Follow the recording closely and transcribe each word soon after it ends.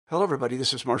Hello, everybody.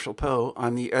 This is Marshall Poe.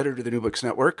 I'm the editor of the New Books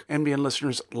Network. NBN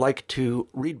listeners like to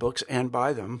read books and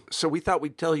buy them. So we thought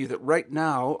we'd tell you that right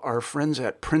now, our friends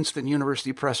at Princeton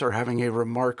University Press are having a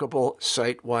remarkable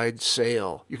site-wide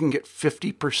sale. You can get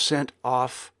 50%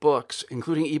 off books,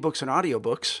 including ebooks and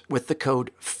audiobooks, with the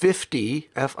code 50,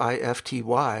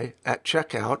 F-I-F-T-Y, at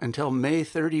checkout until May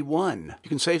 31. You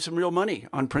can save some real money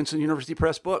on Princeton University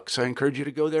Press books. I encourage you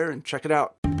to go there and check it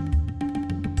out.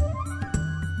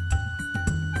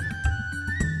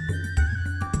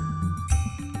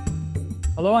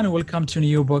 Hello and welcome to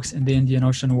New Books in the Indian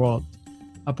Ocean World,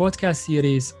 a podcast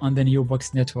series on the New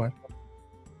Books Network.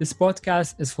 This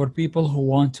podcast is for people who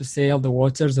want to sail the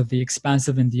waters of the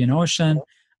expansive Indian Ocean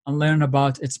and learn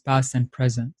about its past and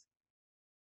present.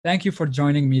 Thank you for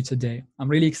joining me today. I'm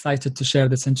really excited to share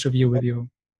this interview with you.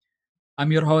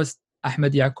 I'm your host,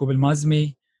 Ahmed Yaqub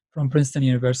Al-Mazmi from Princeton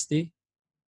University.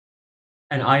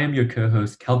 And I am your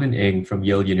co-host, Kelvin Ng from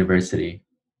Yale University.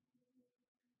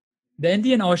 The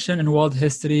Indian Ocean and World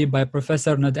History by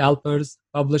Professor Ned Alpers,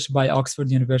 published by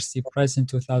Oxford University Press in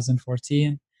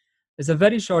 2014, is a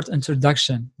very short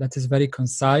introduction that is very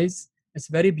concise, it's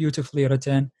very beautifully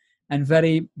written, and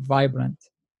very vibrant.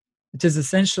 It is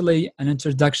essentially an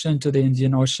introduction to the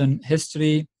Indian Ocean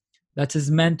history that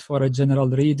is meant for a general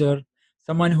reader,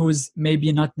 someone who is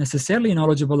maybe not necessarily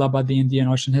knowledgeable about the Indian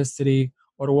Ocean history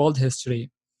or world history.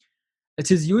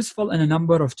 It is useful in a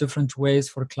number of different ways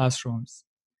for classrooms.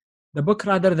 The book,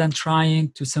 rather than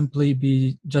trying to simply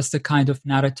be just a kind of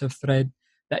narrative thread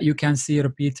that you can see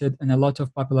repeated in a lot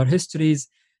of popular histories,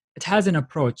 it has an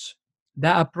approach.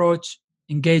 That approach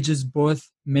engages both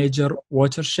major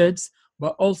watersheds,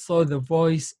 but also the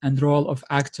voice and role of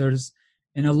actors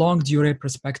in a longue durée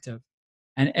perspective,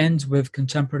 and ends with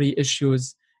contemporary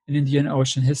issues in Indian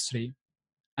Ocean history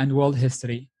and world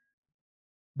history.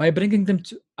 By bringing them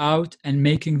out and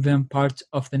making them part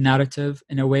of the narrative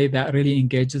in a way that really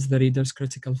engages the reader's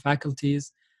critical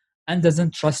faculties and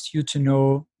doesn't trust you to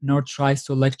know, nor tries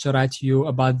to lecture at you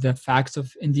about the facts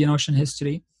of Indian Ocean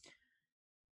history,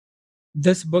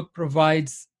 this book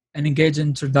provides an engaging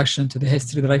introduction to the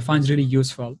history that I find really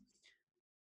useful.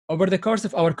 Over the course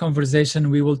of our conversation,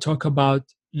 we will talk about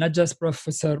not just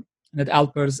Professor Ned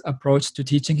Alpers' approach to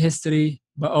teaching history,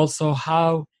 but also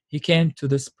how he came to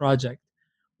this project.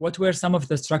 What were some of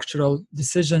the structural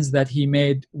decisions that he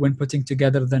made when putting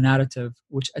together the narrative,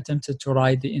 which attempted to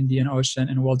write the Indian Ocean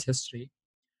and world history?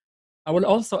 I will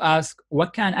also ask,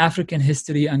 what can African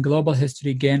history and global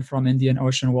history gain from Indian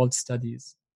Ocean world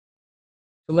studies?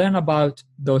 To learn about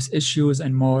those issues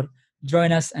and more,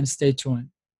 join us and stay tuned.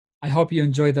 I hope you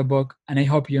enjoy the book, and I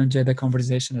hope you enjoy the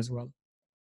conversation as well.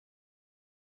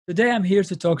 Today, I'm here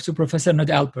to talk to Professor Ned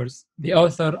Alpers, the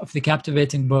author of the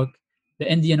captivating book, The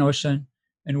Indian Ocean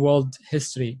and World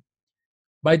History.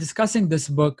 By discussing this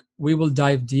book, we will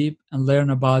dive deep and learn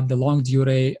about the longue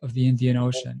durée of the Indian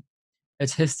Ocean,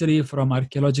 its history from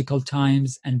archaeological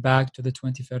times and back to the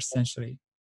 21st century.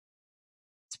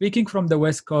 Speaking from the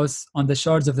West Coast on the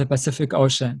shores of the Pacific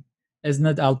Ocean is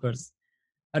Ned Alpers,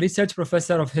 a research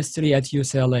professor of history at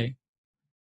UCLA.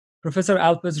 Professor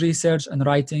Alpers' research and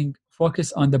writing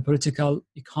focus on the political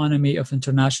economy of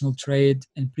international trade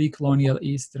in pre-colonial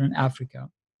Eastern Africa,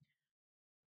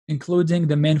 including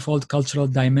the manifold cultural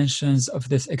dimensions of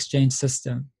this exchange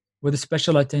system, with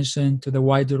special attention to the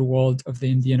wider world of the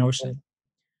Indian Ocean.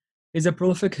 He's a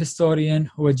prolific historian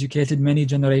who educated many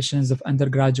generations of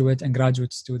undergraduate and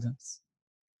graduate students.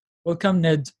 Welcome,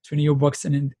 Ned, to New Books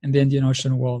in the Indian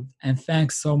Ocean World, and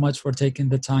thanks so much for taking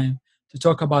the time to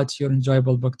talk about your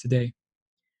enjoyable book today.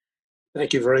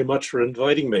 Thank you very much for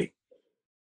inviting me.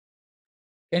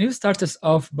 Can you start us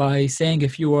off by saying a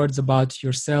few words about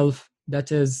yourself?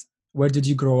 That is, where did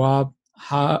you grow up,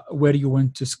 where you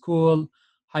went to school,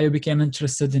 how you became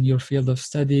interested in your field of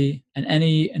study, and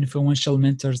any influential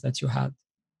mentors that you had?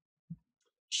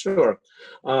 Sure.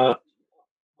 I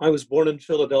was born in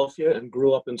Philadelphia and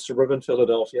grew up in suburban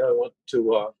Philadelphia. I went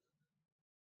to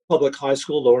public high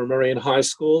school, Lower Merion High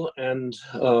School, and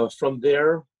from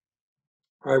there,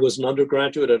 I was an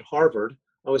undergraduate at Harvard.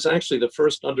 I was actually the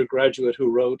first undergraduate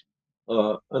who wrote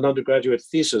an undergraduate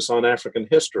thesis on African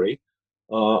history,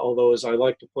 although, as I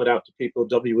like to point out to people,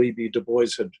 W.E.B. Du Bois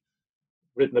had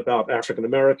written about African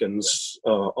Americans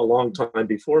a long time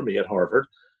before me at Harvard.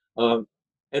 And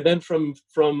then from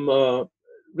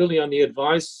really on the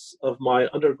advice of my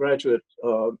undergraduate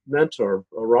mentor,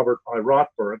 Robert I.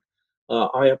 Rotberg,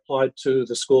 I applied to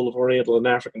the School of Oriental and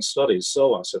African Studies,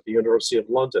 SOAS, at the University of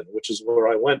London, which is where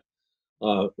I went.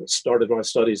 Started my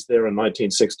studies there in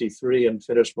 1963 and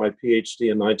finished my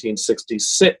PhD in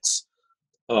 1966.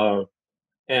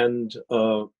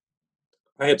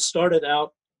 I had started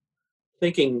out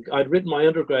thinking, I'd written my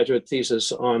undergraduate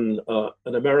thesis on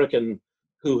an American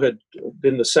who had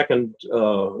been the second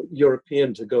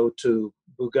European to go to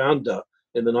Buganda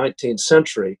in the 19th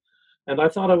century. And I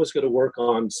thought I was going to work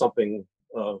on something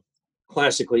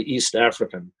classically East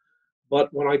African.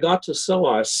 But when I got to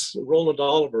SOAS, Roland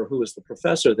Oliver, who was the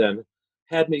professor then,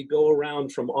 had me go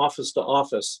around from office to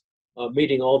office,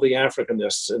 meeting all the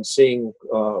Africanists and seeing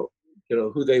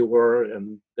who they were,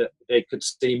 and that they could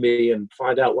see me and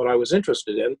find out what I was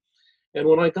interested in. And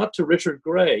when I got to Richard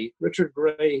Gray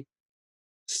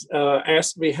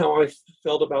asked me how I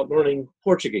felt about learning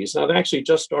Portuguese. And I'd actually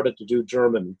just started to do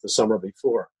German the summer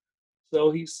before.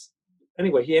 So he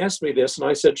asked me this, and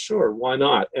I said, sure, why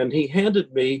not? And he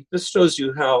handed me, this shows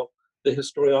you how the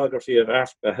historiography of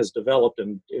Africa has developed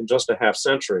in just a half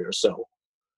century or so.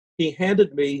 He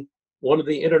handed me one of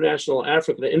the International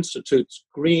African Institute's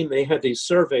they had these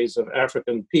surveys of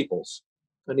African peoples.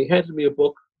 And he handed me a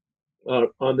book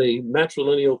on the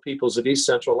matrilineal peoples of East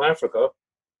Central Africa,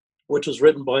 which was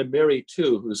written by Mary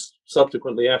Tew, who's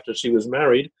subsequently, after she was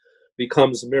married,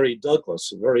 becomes Mary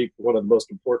Douglas, one of the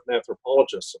most important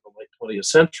anthropologists of the late 20th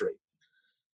century.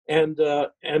 And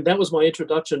that was my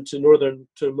introduction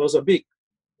to Mozambique.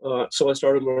 So I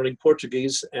started learning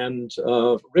Portuguese, and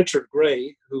Richard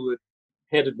Gray, who had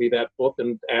handed me that book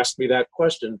and asked me that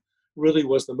question, really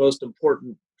was the most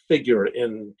important figure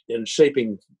in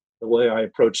shaping the way I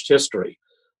approached history.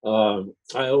 I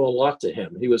owe a lot to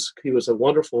him. He was a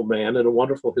wonderful man and a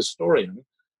wonderful historian,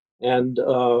 and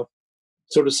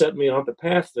sort of set me on the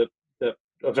path that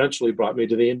eventually brought me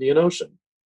to the Indian Ocean.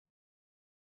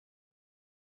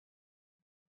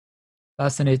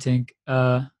 Fascinating.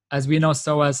 As we know,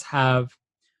 SOAS have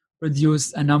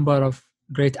produced a number of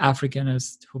great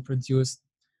Africanists who produced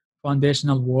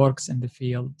foundational works in the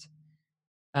field.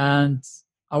 And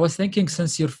I was thinking,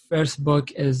 since your first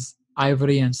book is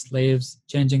Ivory and Slaves,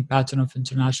 Changing Pattern of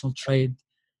International Trade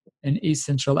in East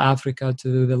Central Africa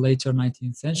to the later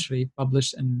 19th century,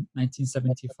 published in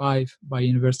 1975 by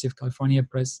University of California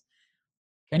Press,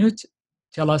 can you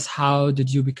tell us how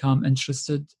did you become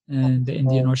interested in the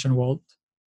Indian Ocean world?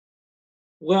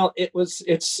 Well,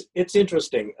 it's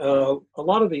interesting. A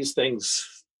lot of these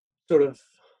things sort of,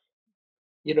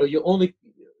 you only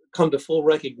come to full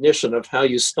recognition of how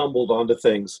you stumbled onto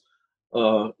things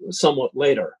somewhat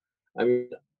later. I mean,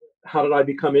 how did I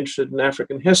become interested in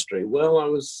African history?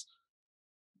 Well,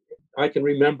 I can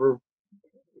remember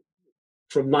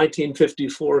from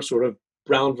 1954, sort of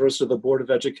Brown versus the Board of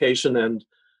Education,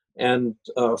 and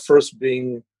first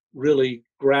being really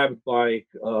grabbed by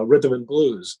rhythm and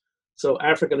blues. So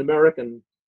African American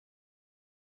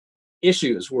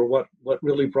issues were what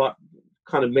really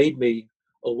kind of made me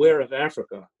aware of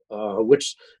Africa.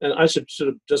 And I should sort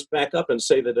of just back up and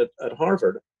say that at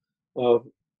Harvard,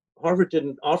 Harvard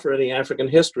didn't offer any African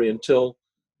history until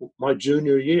my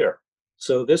junior year.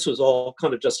 So this was all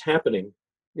kind of just happening,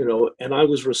 and I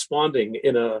was responding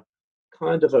in a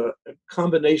kind of a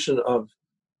combination of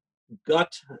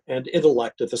gut and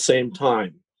intellect at the same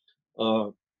time.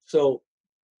 So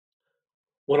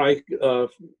when I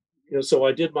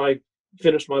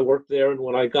finished my work there, and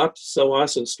when I got to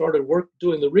SOAS and started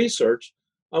doing the research,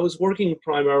 I was working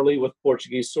primarily with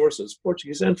Portuguese sources,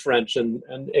 Portuguese and French and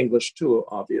English too,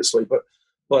 obviously, but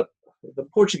the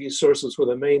Portuguese sources were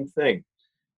the main thing.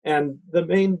 And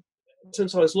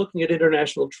since I was looking at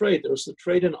international trade, there was the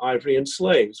trade in ivory and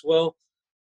slaves. Well,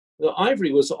 the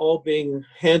ivory was all being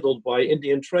handled by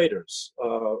Indian traders,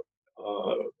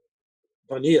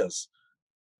 Vanias,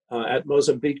 at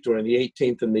Mozambique during the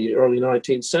 18th and the early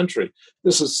 19th century.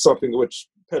 This is something which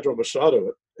Pedro Machado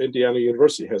at Indiana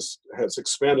University has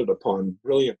expanded upon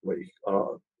brilliantly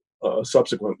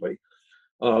subsequently.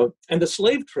 And the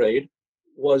slave trade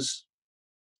was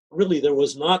really, there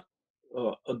was not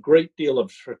a great deal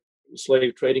of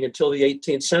slave trading until the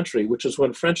 18th century, which is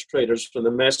when French traders from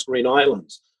the Mascarene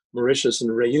Islands, Mauritius and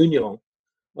Réunion,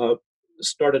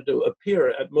 started to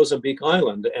appear at Mozambique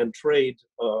Island and trade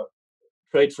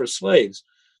for slaves.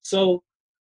 So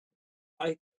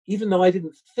even though I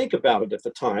didn't think about it at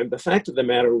the time, the fact of the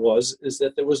matter is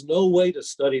that there was no way to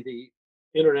study the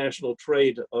international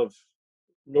trade of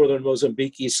northern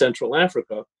Mozambique, East Central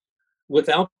Africa,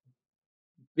 without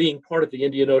being part of the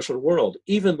Indian Ocean world,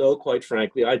 even though, quite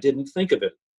frankly, I didn't think of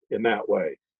it in that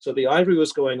way. So the ivory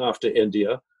was going off to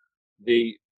India.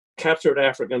 The captured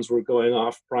Africans were going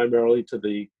off primarily to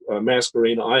the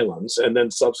Mascarene Islands, and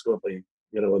then subsequently,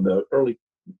 in the early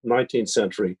 19th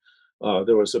century,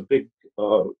 there was a big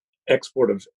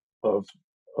export of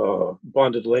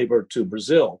bonded labor to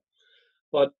Brazil.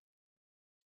 But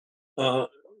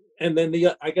and then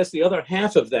I guess the other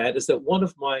half of that is that one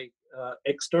of my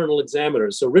external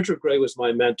examiners. So Richard Gray was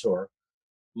my mentor.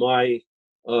 My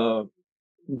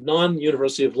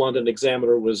non-University of London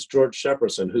examiner was George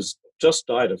Shepperson, who's just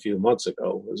died a few months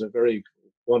ago. He was a very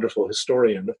wonderful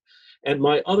historian. And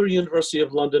my other University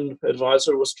of London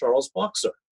advisor was Charles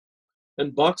Boxer.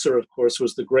 And Boxer, of course,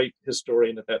 was the great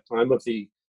historian at that time of the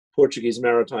Portuguese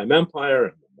Maritime Empire,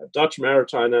 and the Dutch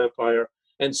Maritime Empire,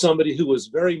 and somebody who was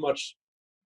very much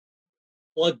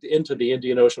plugged into the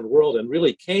Indian Ocean world and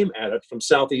really came at it from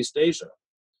Southeast Asia.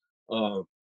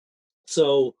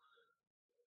 So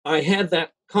I had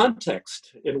that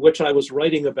context in which I was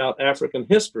writing about African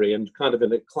history and kind of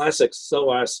in a classic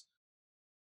SOAS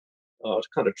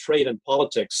kind of trade and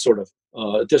politics sort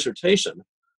of dissertation.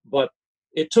 But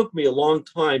it took me a long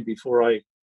time before I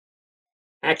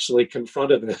actually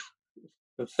confronted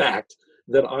the fact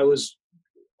that I was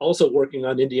also working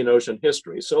on Indian Ocean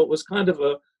history. So it was kind of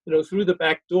a, through the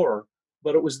back door,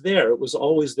 but it was there. It was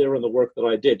always there in the work that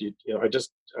I did. I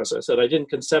just, as I said, I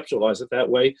didn't conceptualize it that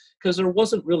way because there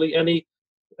wasn't really any,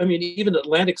 even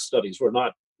Atlantic studies were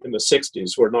not, in the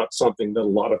 60s, were not something that a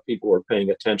lot of people were paying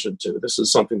attention to. This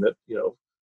is something that,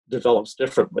 develops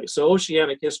differently. So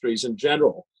oceanic histories in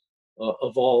general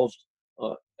evolved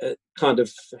kind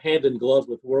of hand in glove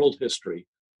with world history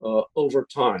over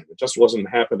time. It just wasn't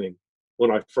happening when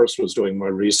I first was doing my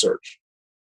research.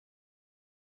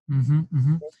 Mm-hmm,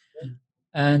 mm-hmm.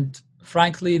 And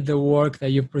frankly, the work that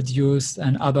you produced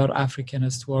and other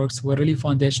Africanist works were really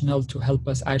foundational to help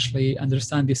us actually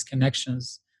understand these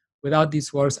connections. Without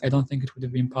these works, I don't think it would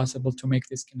have been possible to make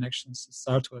these connections to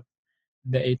start with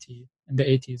in the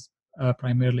 80s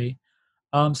primarily.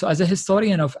 So as a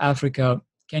historian of Africa,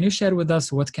 can you share with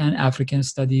us what can African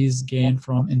studies gain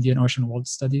from Indian Ocean world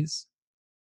studies?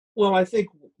 Well, I think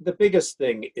the biggest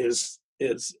thing is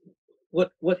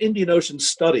what Indian Ocean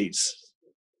studies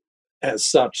as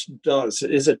such does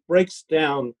is it breaks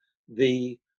down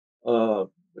the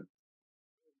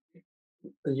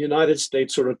United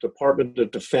States sort of Department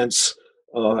of Defense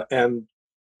and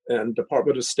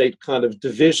Department of State kind of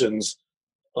divisions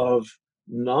of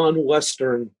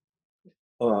non-Western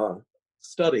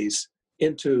studies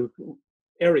into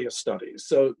area studies.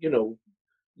 So,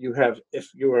 you have, if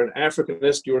you are an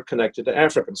Africanist, you are connected to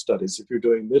African studies. If you're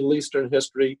doing Middle Eastern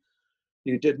history,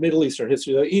 you did Middle Eastern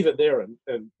history. Even there, and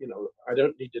I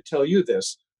don't need to tell you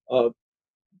this,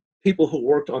 people who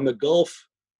worked on the Gulf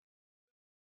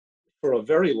for a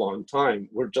very long time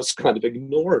were just kind of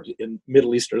ignored in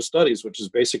Middle Eastern studies, which is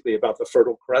basically about the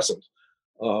Fertile Crescent.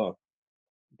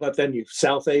 But then you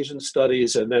South Asian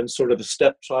studies, and then sort of the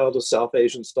stepchild of South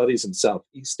Asian studies and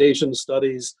Southeast Asian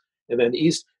studies, and then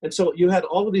East. And so you had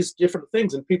all of these different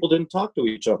things, and people didn't talk to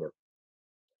each other.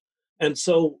 And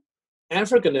so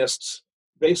Africanists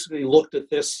basically looked at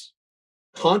this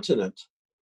continent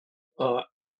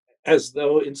as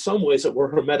though in some ways it were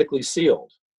hermetically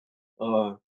sealed.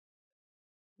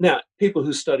 Now, people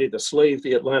who study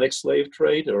the Atlantic slave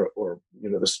trade or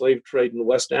the slave trade in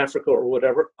West Africa or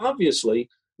whatever, obviously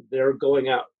they're going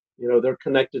out, they're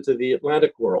connected to the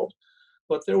Atlantic world.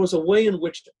 But there was a way in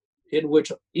which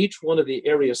each one of the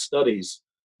area studies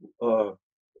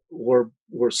were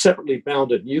separately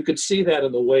bounded. And you could see that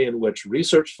in the way in which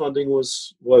research funding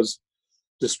was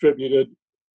distributed,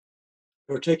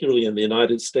 particularly in the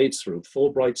United States through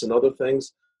Fulbrights and other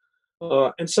things.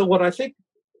 And so what I think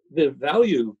the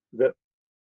value that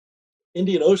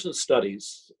Indian Ocean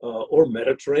studies or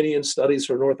Mediterranean studies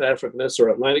for North Africanists or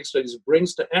Atlantic studies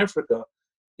brings to Africa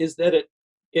is that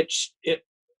it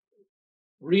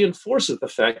reinforces the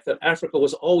fact that Africa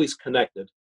was always connected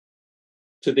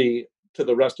to the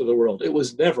rest of the world. It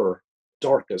was never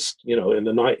darkest, in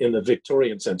the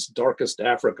Victorian sense, darkest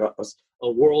Africa, a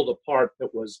world apart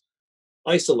that was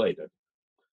isolated.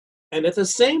 And at the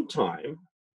same time,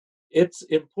 it's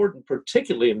important,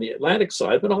 particularly in the Atlantic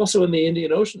side, but also in the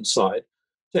Indian Ocean side,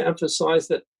 to emphasize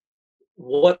that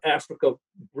what Africa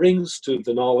brings to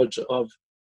the knowledge of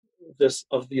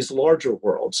these larger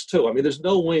worlds too. There's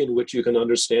no way in which you can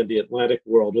understand the Atlantic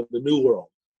world or the New World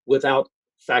without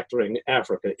factoring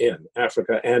Africa and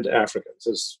Africans,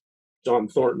 as John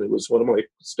Thornton, who was one of my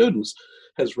students,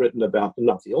 has written about,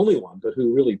 not the only one, but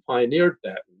who really pioneered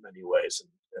that in many ways.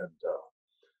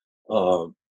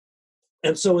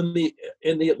 And so in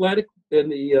the Atlantic, in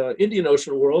the Indian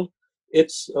Ocean world,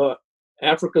 it's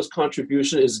Africa's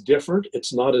contribution is different.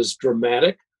 It's not as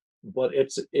dramatic, but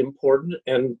it's important,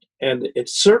 and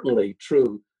it's certainly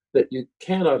true that you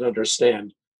cannot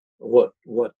understand what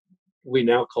we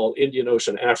now call Indian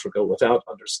Ocean Africa without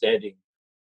understanding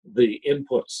the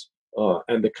inputs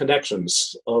and the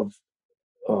connections of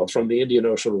from the Indian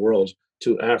Ocean world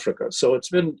to Africa. So it's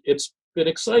been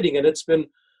exciting, and it's been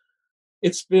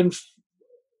it's been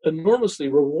enormously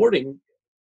rewarding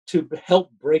to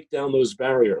help break down those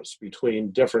barriers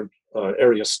between different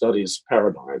area studies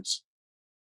paradigms.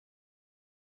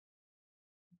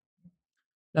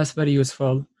 That's very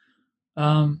useful.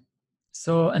 Um,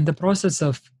 so, in the process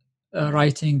of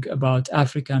writing about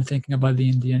Africa and thinking about the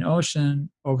Indian Ocean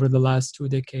over the last 2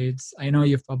 decades, I know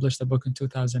you've published a book in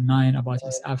 2009 about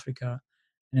East Africa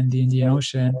and the Indian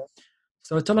Ocean.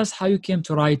 So, tell us how you came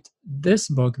to write this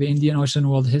book, The Indian Ocean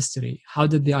World History. How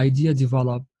did the idea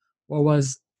develop? What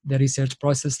was the research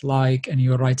process like and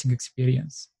your writing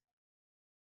experience?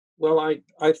 Well,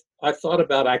 I thought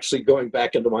about actually going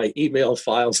back into my email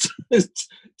files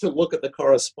to look at the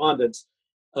correspondence,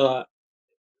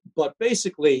 but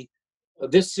basically,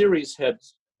 this series had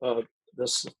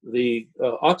the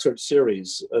Oxford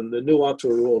series and the New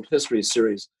Oxford World History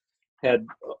series had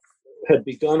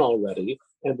begun already,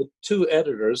 and the two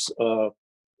editors,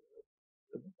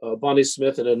 Bonnie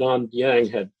Smith and Anand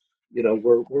Yang,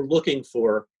 were looking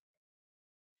for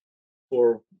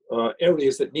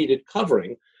areas that needed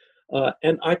covering.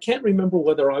 And I can't remember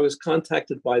whether I was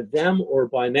contacted by them or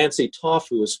by Nancy Toff,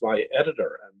 who was my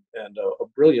editor and a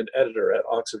brilliant editor at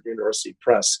Oxford University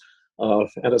Press,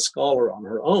 and a scholar on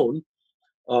her own.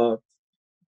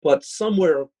 But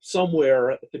somewhere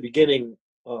at the beginning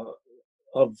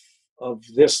of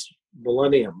this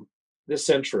millennium, this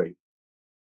century,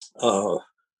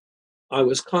 I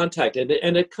was contacted,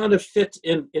 and it kind of fits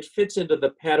into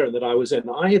the pattern that I was in.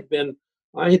 I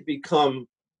had become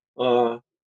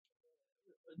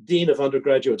Dean of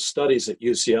Undergraduate Studies at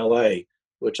UCLA,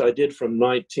 which I did from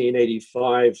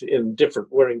 1985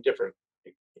 wearing different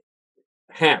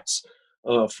hats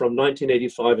from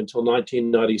 1985 until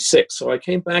 1996. So I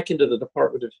came back into the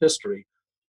Department of History,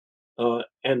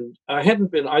 and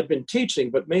I'd been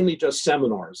teaching, but mainly just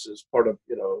seminars as part of,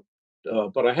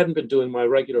 but I hadn't been doing my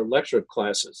regular lecture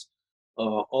classes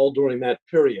all during that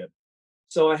period.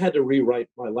 So I had to rewrite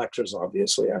my lectures,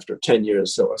 obviously, after 10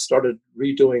 years. So I started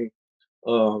redoing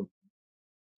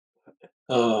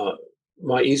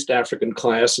my East African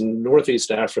class in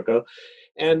Northeast Africa.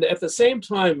 And at the same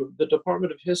time, the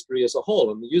Department of History as a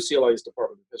whole, and the UCLA's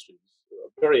Department of History is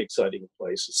a very exciting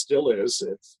place. It still is.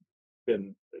 It's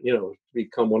been,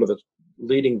 become one of the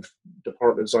leading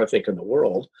departments, I think, in the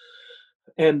world.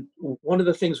 And one of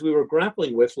the things we were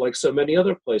grappling with, like so many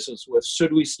other places, was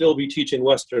should we still be teaching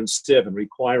Western Civ and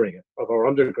requiring it of our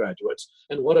undergraduates?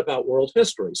 And what about world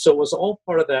history? So it was all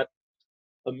part of that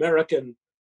American,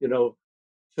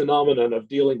 phenomenon of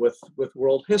dealing with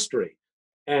world history.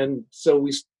 And so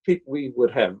we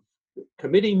would have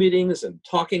committee meetings and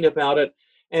talking about it.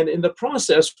 And in the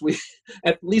process, we,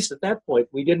 at least at that point,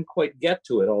 we didn't quite get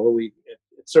to it, although it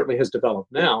certainly has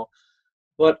developed now.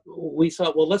 But we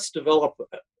thought, well, let's develop,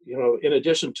 in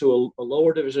addition to a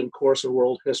lower division course of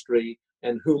world history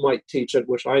and who might teach it,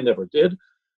 which I never did,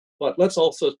 but let's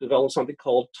also develop something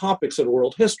called Topics in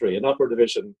World History, an upper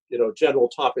division, general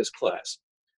topics class.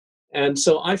 And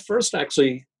so I first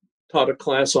actually taught a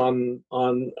class on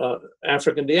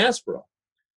African diaspora.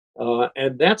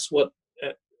 And that's what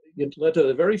led to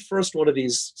the very first one of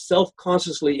these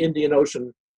self-consciously Indian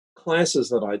Ocean classes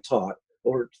that I taught,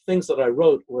 or things that I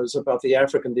wrote, was about the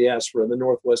African diaspora in the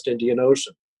Northwest Indian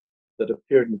Ocean that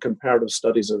appeared in Comparative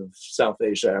Studies of South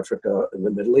Asia, Africa, and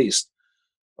the Middle East.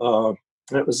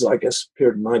 That was, I guess,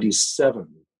 appeared in 97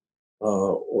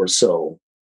 or so.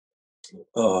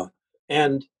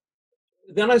 And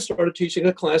then I started teaching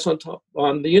a class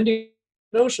on the Indian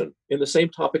Ocean in the same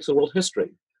topics of world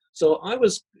history. So I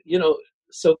was,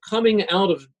 so coming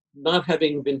out of not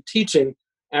having been teaching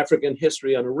African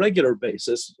history on a regular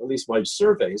basis, at least my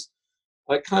surveys,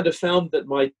 I kind of found that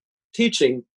my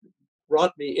teaching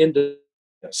brought me into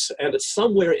this, and it's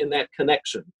somewhere in that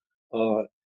connection.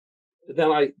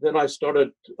 Then I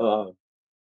started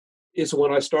is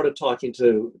when I started talking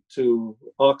to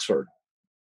Oxford.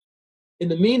 In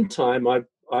the meantime, I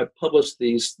published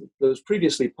those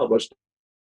previously published,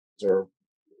 or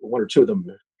one or two of them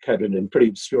had been in pretty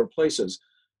obscure places,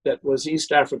 that was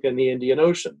East Africa and the Indian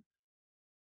Ocean.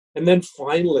 And then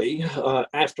finally,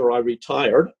 after I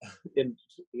retired, at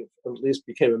least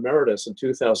became emeritus in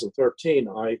 2013,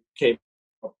 I came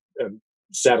up and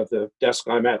sat at the desk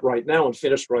I'm at right now and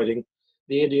finished writing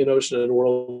the Indian Ocean and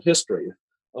World History.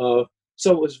 So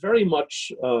it was very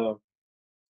much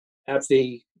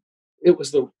it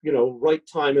was the right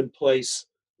time and place.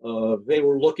 They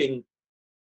were looking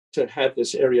to have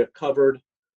this area covered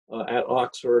at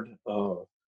Oxford.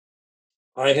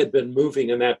 I had been moving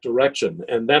in that direction,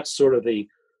 and that's sort of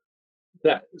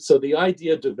so the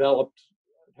idea developed,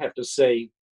 I have to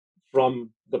say,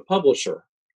 from the publisher.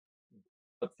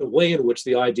 the way in which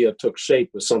the idea took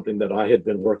shape was something that I had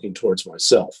been working towards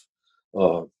myself.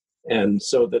 And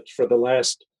so that for the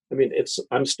last,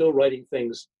 I'm still writing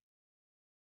things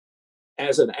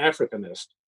as an Africanist,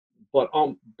 but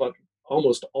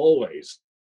almost always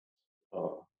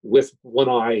with one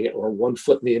eye or one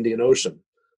foot in the Indian Ocean.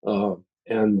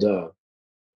 And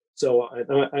so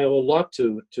I owe a lot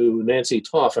to Nancy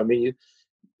Toff.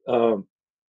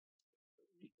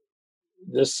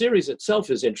 The series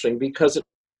itself is interesting because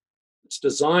it's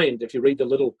designed, if you read the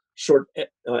little short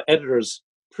editor's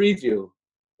preview,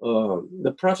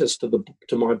 the preface to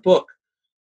my book,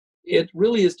 it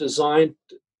really is designed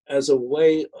as a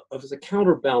way of as a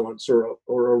counterbalance or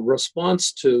a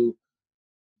response to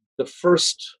the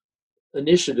first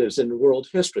initiatives in world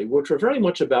history, which were very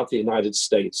much about the United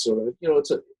States. So,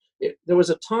 there was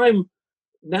a time,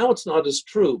 now it's not as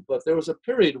true, but there was a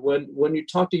period when you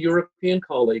talk to European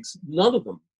colleagues, none of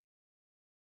them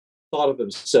thought of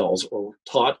themselves or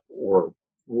taught or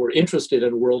were interested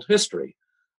in world history.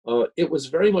 It was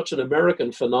very much an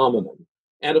American phenomenon.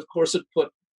 And of course, it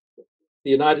put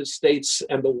the United States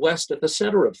and the West at the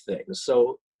center of things.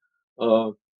 So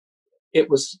it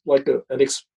was like an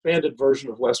expanded version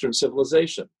of Western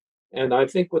civilization. And I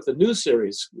think what the new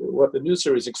series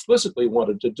explicitly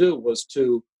wanted to do was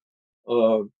to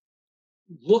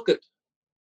look at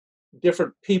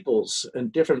different peoples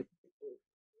and different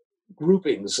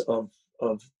groupings of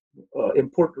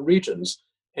important regions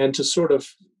and to sort of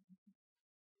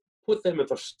put them at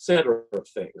the center of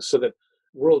things so that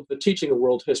the teaching of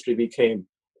world history became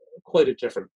quite a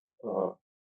different,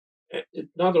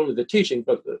 not only the teaching,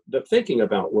 but the thinking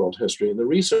about world history and the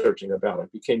researching about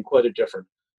it became quite a different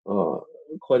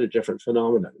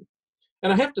phenomenon.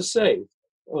 And I have to say,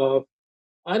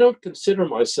 I don't consider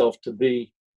myself to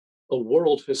be a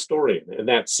world historian in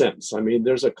that sense.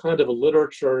 There's a kind of a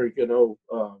literature,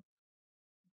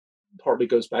 partly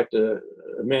goes back to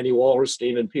Emanuel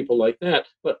Wallerstein and people like that,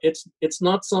 but it's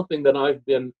not something that I've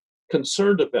been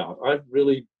concerned about. I've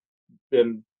really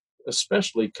been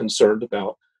especially concerned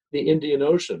about the Indian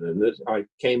Ocean, and that I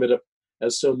came at it,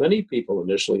 as so many people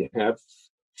initially have,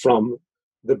 from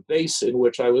the base in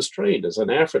which I was trained as an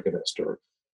Africanist, or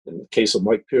in the case of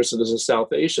Mike Pearson as a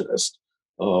South Asianist,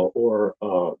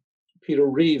 or Peter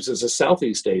Reeves as a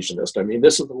Southeast Asianist.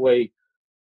 This is the way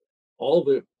all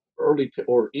the early,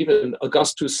 or even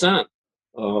Auguste Toussaint,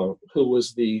 who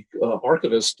was the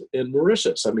archivist in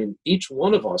Mauritius. Each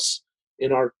one of us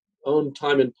in our own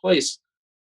time and place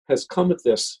has come at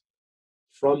this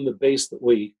from the base that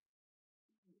we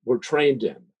were trained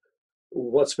in.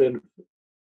 What's been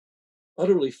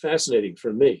utterly fascinating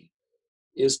for me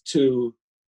is to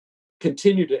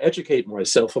continue to educate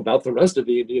myself about the rest of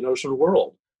the Indian Ocean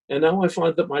world. And now I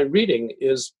find that my reading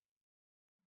is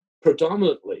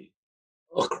predominantly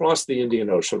across the Indian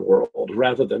Ocean world,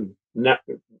 rather than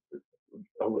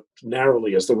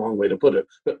narrowly is the wrong way to put it,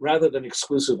 but rather than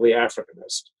exclusively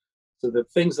Africanist. So the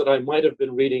things that I might have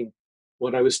been reading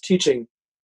when I was teaching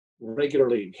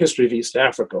regularly history of East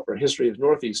Africa or history of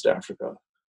Northeast Africa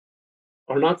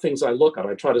are not things I look at.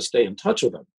 I try to stay in touch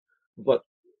with them. But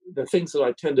the things that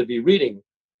I tend to be reading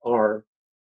are,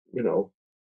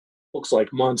 books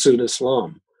like Monsoon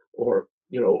Islam, or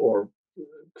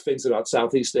things about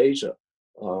Southeast Asia,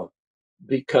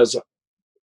 because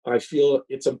I feel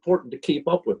it's important to keep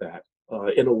up with that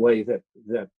in a way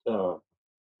that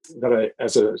I,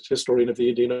 as a historian of the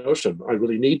Indian Ocean, I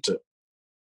really need to.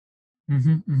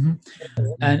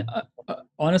 And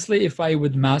honestly, if I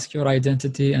would mask your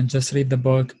identity and just read the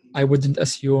book, I wouldn't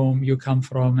assume you come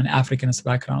from an Africanist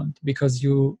background, because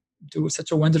you do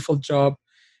such a wonderful job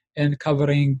in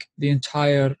covering the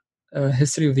entire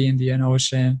history of the Indian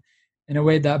Ocean in a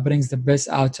way that brings the best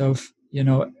out of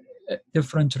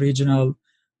different regional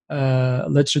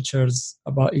literatures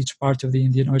about each part of the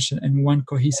Indian Ocean in one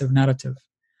cohesive narrative.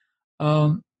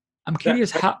 I'm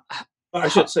curious I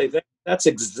should say that's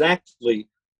exactly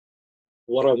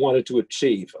what I wanted to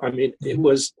achieve. It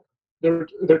was there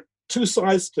are two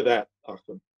sides to that.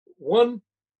 One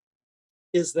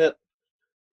is that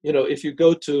if you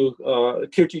go to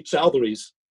Kirti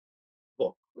Chowdhury's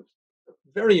book,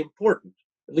 very important,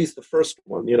 at least the first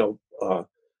one,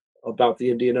 about the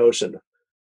Indian Ocean,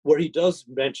 where he does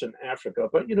mention Africa,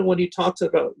 but when he talks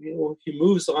about, he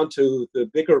moves on to the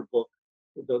bigger book,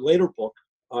 the later book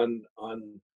on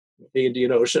the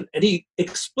Indian Ocean, and he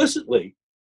explicitly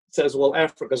says, well,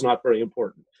 Africa is not very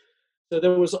important. So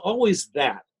there was always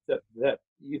that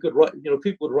you could write,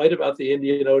 people would write about the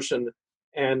Indian Ocean,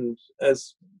 and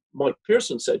as Mike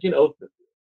Pearson said,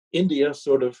 India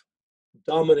sort of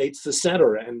dominates the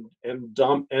center, and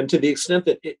to the extent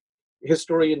that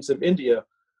historians of India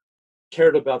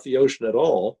cared about the ocean at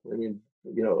all. I mean,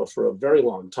 for a very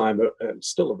long time, and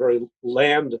still a very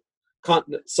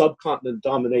subcontinent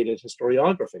dominated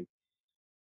historiography.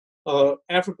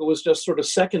 Africa was just sort of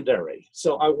secondary.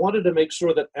 So I wanted to make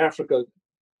sure that Africa,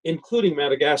 including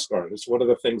Madagascar, is one of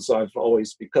the things I've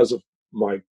always, because of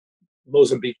my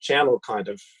Mozambique Channel kind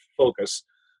of focus,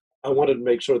 I wanted to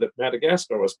make sure that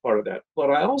Madagascar was part of that. But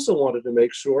I also wanted to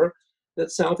make sure that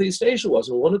Southeast Asia was.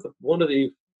 And one of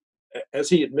the, as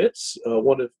he admits,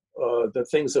 one of the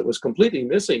things that was completely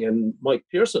missing in Mike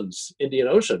Pearson's Indian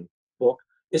Ocean book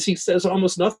is he says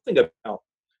almost nothing about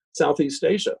Southeast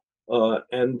Asia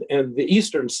and the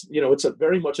Eastern. It's a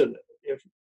very much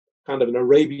kind of an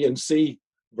Arabian Sea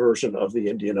version of the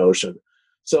Indian Ocean.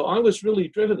 So I was really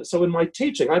driven. So in my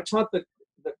teaching, I taught the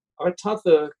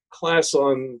class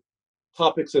on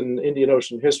topics in Indian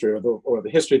Ocean history, or the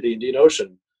history of the Indian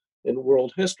Ocean in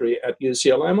world history at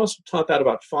UCLA. I must have taught that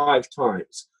about 5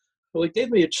 times. Well, it gave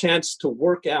me a chance to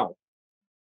work out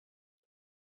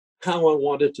how I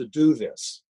wanted to do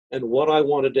this and what I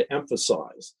wanted to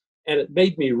emphasize. And it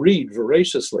made me read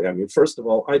voraciously. I mean, first of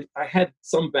all, I had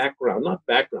some background, not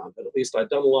background, but at least I'd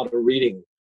done a lot of reading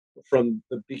from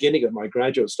the beginning of my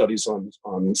graduate studies on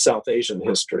South Asian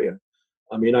history.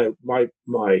 I mean, to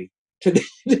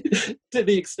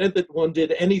the extent that one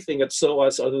did anything at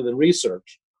SOAS other than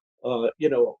research,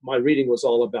 my reading was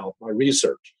all about my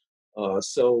research.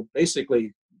 So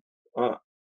basically, I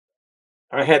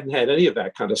hadn't had any of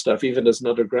that kind of stuff, even as an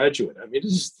undergraduate. I mean,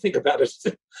 just think about it.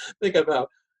 Think about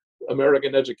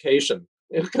American education.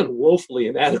 It's kind of woefully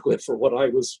inadequate for what I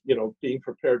was, being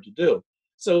prepared to do.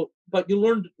 So, but you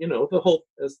learned, the whole,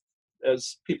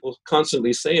 as people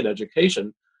constantly say in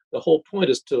education, the whole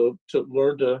point is to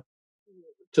learn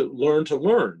to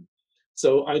learn.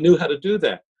 So I knew how to do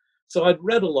that. So I'd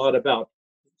read a lot about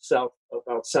South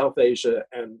Asia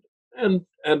and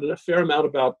a fair amount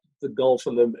about the Gulf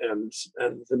and the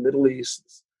Middle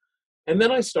East. And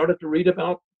then I started to read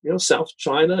about South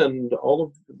China and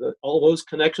all those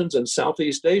connections in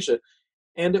Southeast Asia.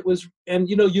 And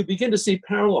you begin to see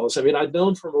parallels. I mean, I'd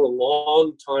known for a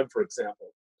long time, for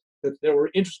example, that there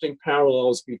were interesting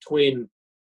parallels between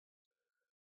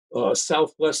the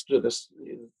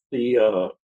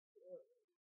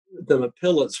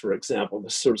Mapillas, for example, the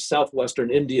sort of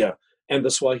southwestern India and the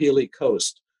Swahili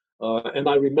coast. And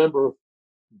I remember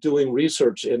doing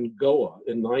research in Goa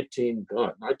in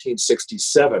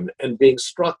 1967 and being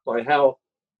struck by how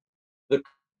the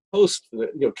coast,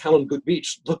 Kalangut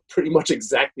Beach, looked pretty much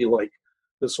exactly like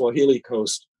the Swahili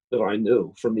coast that I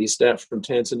knew from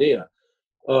Tanzania.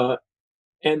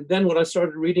 And then when I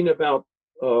started reading about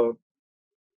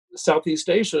Southeast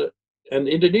Asia and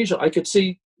Indonesia, I could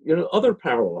see other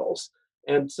parallels,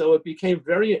 and so it became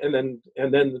and then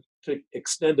to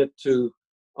extend it to,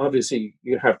 obviously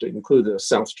you have to include the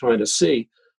South China Sea,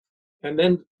 and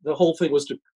then the whole thing was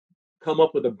to come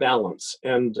up with a balance,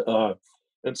 and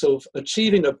so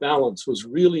achieving a balance was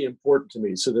really important to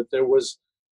me, so that there was.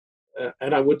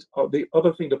 And the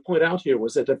other thing to point out here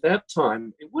was that at that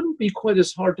time, it wouldn't be quite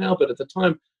as hard now, but at the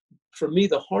time, for me,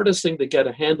 the hardest thing to get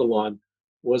a handle on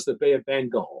was the Bay of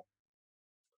Bengal,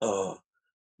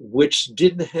 which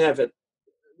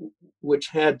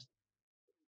had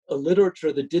a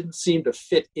literature that didn't seem to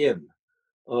fit in.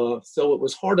 So it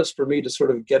was hardest for me to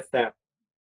sort of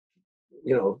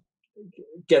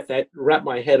wrap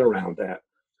my head around that.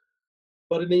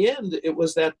 But in the end, it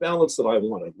was that balance that I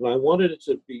wanted. And I wanted it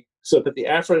to be so that the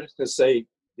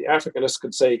Africanists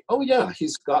could say, oh yeah,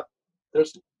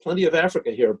 there's plenty of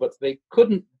Africa here, but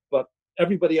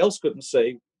everybody else couldn't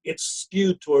say it's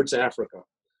skewed towards Africa.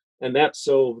 And that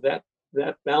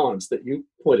balance that you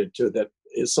pointed to, that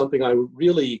is something I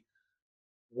really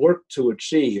worked to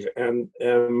achieve, and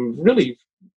am really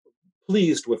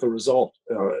pleased with the result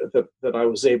that I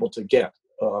was able to get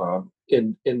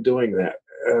in doing that.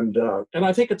 And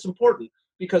I think it's important,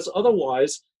 because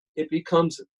otherwise it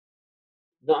becomes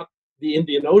not the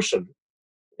Indian Ocean.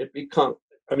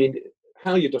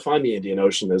 How you define the Indian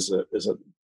Ocean is an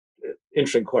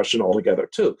interesting question altogether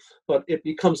too. But it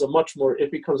becomes a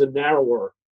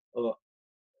narrower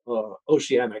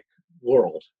oceanic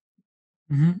world.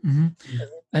 Mm-hmm, mm-hmm.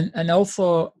 And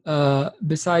also,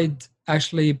 beside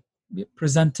actually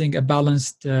presenting a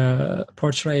balanced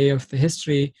portrait of the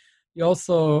history, you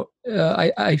also,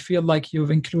 I feel like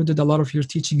you've included a lot of your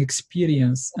teaching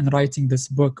experience in writing this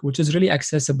book, which is really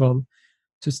accessible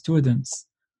to students.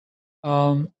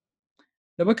 The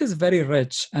book is very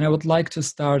rich, and I would like to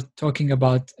start talking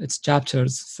about its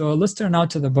chapters. So let's turn now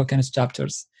to the book and its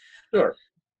chapters. Sure.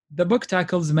 The book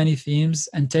tackles many themes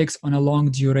and takes on a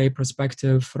longue durée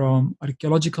perspective from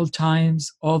archaeological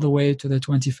times all the way to the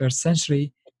 21st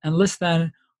century in less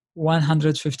than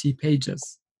 150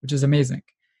 pages, which is amazing.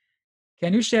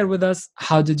 Can you share with us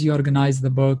how did you organize the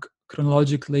book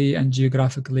chronologically and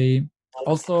geographically?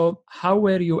 Also, how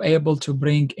were you able to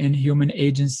bring in human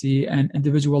agency and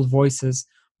individual voices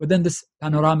within this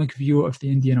panoramic view of the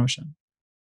Indian Ocean?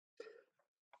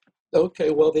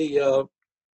 Okay, well,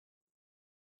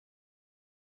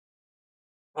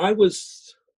 I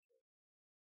was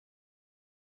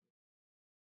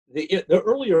the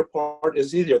earlier part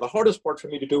is easier. The hardest part for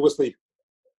me to do was the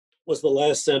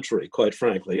last century, quite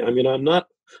frankly. I mean, I'm not,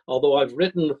 although I've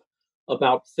written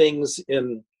about things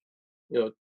in, you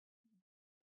know,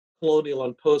 colonial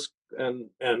and post and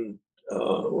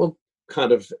well,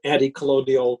 kind of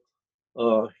anti-colonial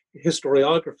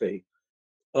historiography.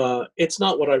 It's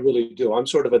not what I really do. I'm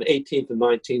sort of an 18th and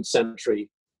 19th century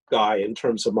guy in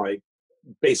terms of my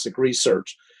basic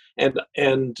research, and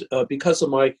because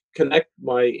of my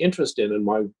interest in and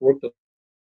my work that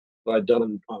I'd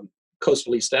done on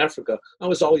coastal East Africa, I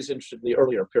was always interested in the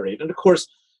earlier period. And of course,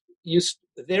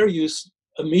 their use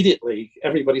immediately,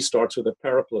 everybody starts with a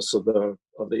periplus of the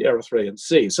Erythraean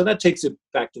Sea, so that takes it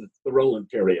back to the Roman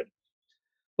period.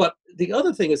 But the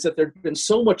other thing is that there's been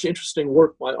so much interesting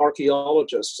work by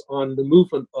archaeologists on the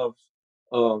movement of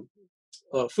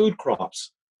food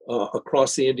crops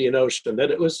across the Indian Ocean that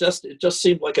it just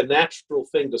seemed like a natural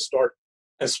thing to start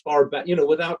as far back,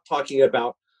 without talking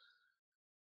about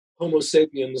Homo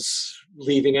sapiens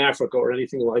leaving Africa or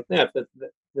anything like that.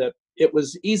 That it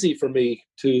was easy for me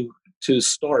to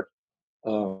start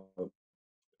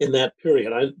in that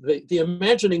period. The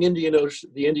Imagining Indian Ocean,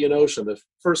 the Indian Ocean, the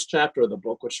first chapter of the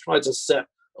book, which tries to set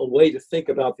a way to think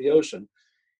about the ocean,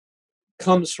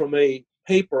 comes from a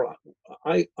paper.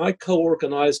 I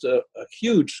co-organized a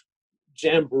huge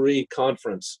jamboree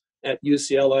conference at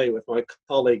UCLA with my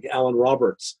colleague Alan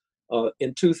Roberts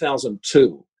in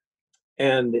 2002,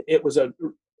 and it was a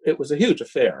huge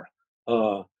affair.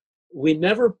 We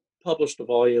never published a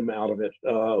volume out of it.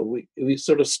 We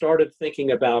sort of started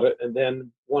thinking about it, and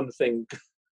then one thing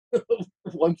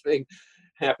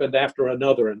happened after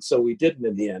another, and so we didn't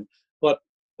in the end. But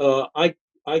I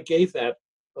gave that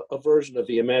a version of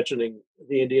the Imagining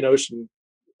the Indian Ocean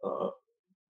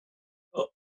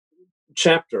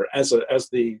chapter as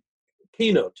the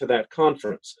keynote to that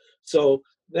conference. So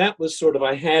that was sort of,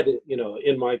 I had it,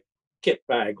 in my kit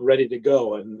bag ready to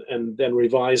go, and then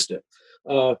revised it.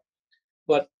 But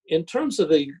in terms of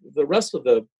the rest of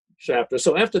the chapter,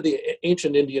 so after the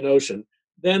ancient Indian Ocean,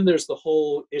 then there's the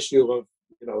whole issue of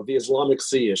the Islamic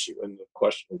Sea issue and the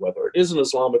question of whether it is an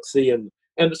Islamic Sea, and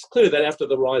it's clear that after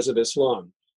the rise of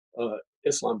Islam,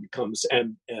 Islam becomes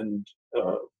and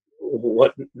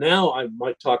what now I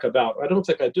might talk about. I don't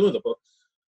think I do in the book,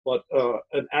 but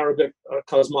an Arabic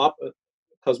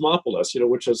cosmopolis,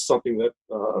 which is something that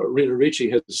Rita Ricci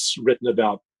has written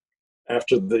about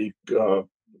after the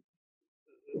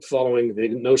following the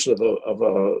notion of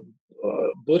a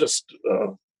Buddhist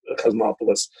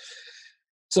cosmopolis.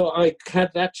 So I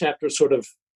had that chapter sort of,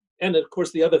 and of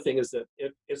course the other thing is that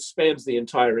it spans the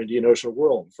entire Indian Ocean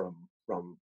world from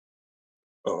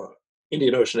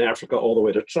Indian Ocean, Africa, all the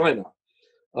way to China,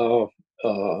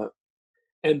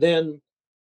 and then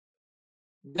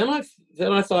I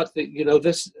thought that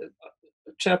this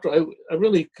chapter I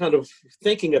really kind of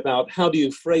thinking about how do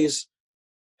you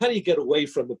get away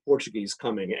from the Portuguese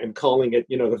coming and calling it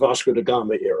the Vasco da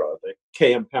Gama era, the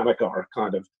K.M. Panikar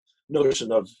kind of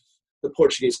notion of the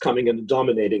Portuguese coming and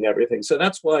dominating everything. So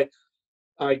that's why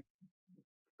I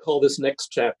call this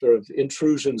next chapter of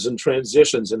intrusions and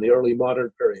transitions in the early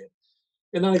modern period.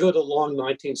 And then I go to the long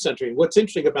 19th century. And what's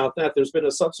interesting about that, there's been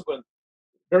a subsequent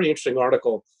very interesting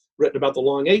article written about the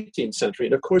long 18th century.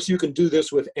 And of course, you can do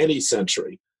this with any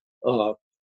century.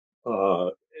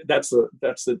 That's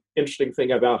the interesting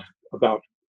thing about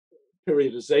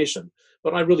periodization.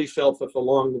 But I really felt that the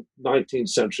long 19th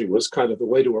century was kind of the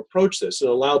way to approach this. It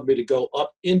allowed me to go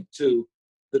up into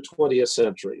the 20th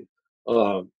century.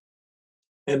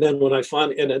 And then when I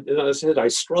finally, and as I said, I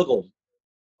struggled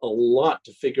a lot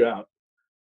to figure out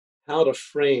how to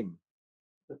frame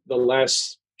the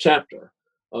last chapter.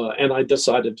 And I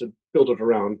decided to build it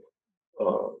around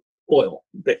oil,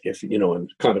 and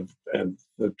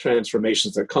the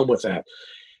transformations that come with that.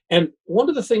 And one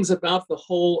of the things about the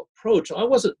whole approach, I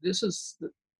wasn't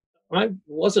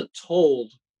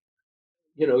told,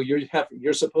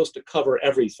 you're supposed to cover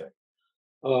everything.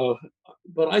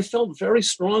 But I felt very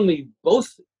strongly,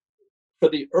 both for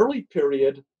the early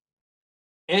period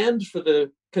and for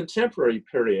the contemporary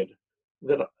period,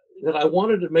 that that I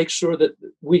wanted to make sure that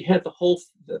we had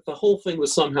that the whole thing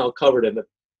was somehow covered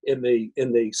in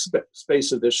the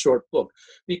space of this short book.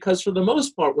 Because for the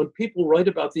most part, when people write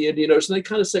about the Indian Ocean, they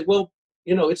kind of say, well,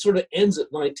 it sort of ends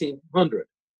at 1900.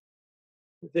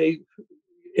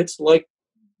 It's like,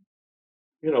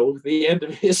 the end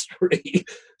of history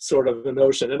sort of a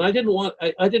notion. And I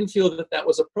didn't feel that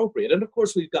was appropriate. And of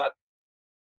course, we've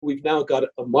now got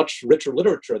a much richer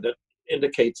literature that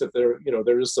indicates that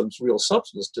there is some real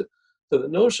substance to the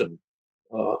notion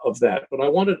of that. But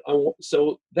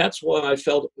so that's why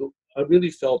I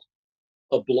really felt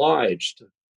obliged.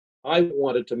 I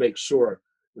wanted to make sure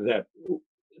that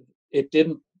it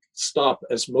didn't stop,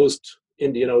 as most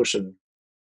Indian Ocean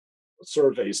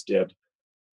surveys did,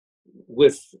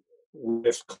 with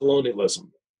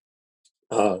colonialism.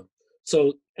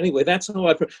 So anyway, that's how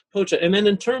I approach it. And then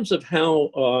in terms of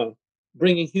how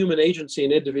bringing human agency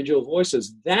and individual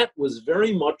voices, that was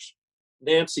very much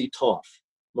Nancy Toff.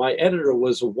 My editor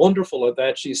was wonderful at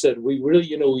that. She said, we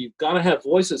really, we've got to have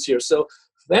voices here. So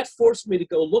that forced me to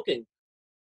go looking.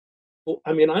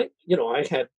 I mean, I've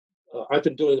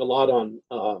been doing a lot on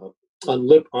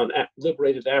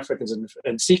liberated Africans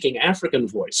and seeking African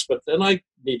voice, but then I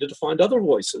needed to find other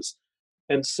voices.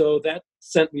 And so that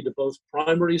sent me to both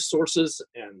primary sources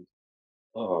and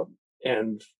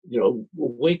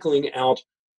winkling out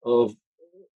of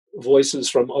voices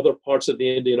from other parts of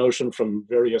the Indian Ocean, from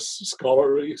various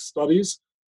scholarly studies,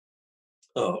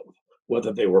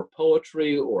 whether they were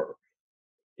poetry or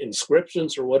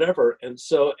inscriptions or whatever. And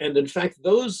in fact,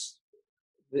 those,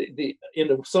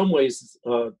 in some ways,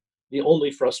 the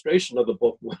only frustration of the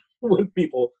book when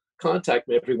people contact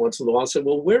me every once in a while and say,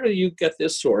 well, where do you get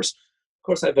this source? Of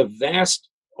course, I have a vast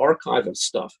archive of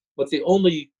stuff, but the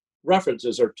only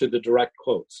references are to the direct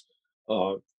quotes.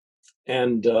 So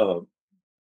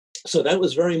that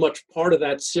was very much part of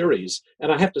that series.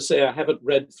 And I have to say, I haven't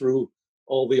read through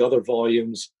all the other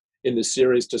volumes in the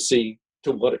series to see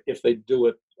if they do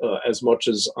it as much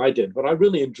as I did. But I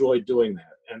really enjoyed doing that.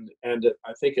 And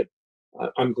I think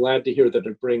I'm glad to hear that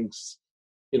it brings,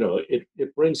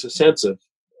 it brings a sense of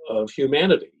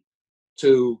humanity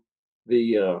to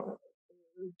the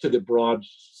broad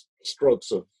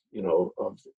strokes of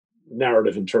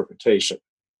narrative interpretation.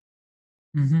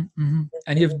 Mm-hmm, mm-hmm.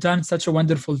 And you've done such a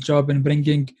wonderful job in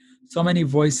bringing so many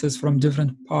voices from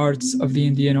different parts of the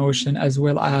Indian Ocean, as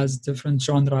well as different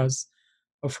genres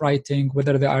of writing,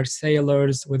 whether they are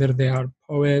sailors, whether they are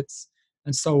poets,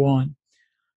 and so on.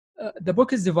 The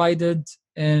book is divided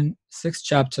in 6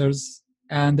 chapters,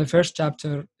 and the first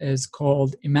chapter is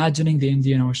called Imagining the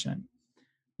Indian Ocean.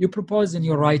 You propose in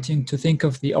your writing to think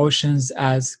of the oceans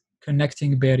as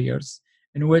connecting barriers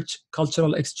in which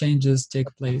cultural exchanges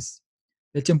take place.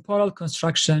 The temporal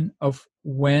construction of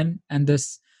when and the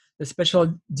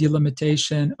special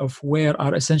delimitation of where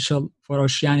are essential for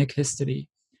oceanic history,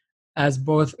 as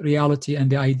both reality and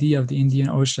the idea of the Indian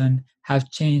Ocean have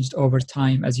changed over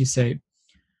time, as you say.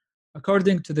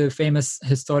 According to the famous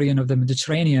historian of the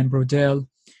Mediterranean, Brodel,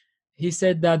 he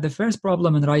said that the first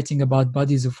problem in writing about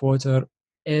bodies of water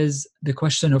is the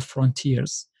question of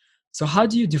frontiers. So how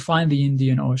do you define the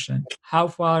Indian Ocean? How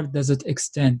far does it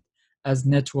extend as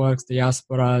networks,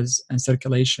 diasporas, and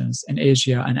circulations in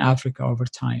Asia and Africa over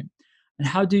time? And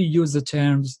how do you use the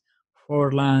terms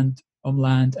foreland,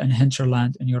 homeland, and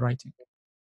hinterland in your writing?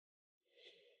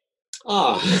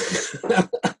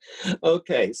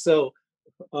 Okay. So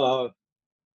part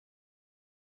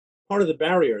of the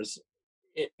barriers,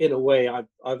 in a way,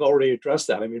 I've already addressed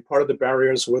that. I mean, part of the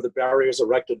barriers were the barriers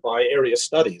erected by area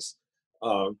studies.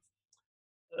 I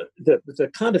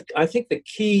think the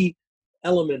key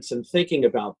elements in thinking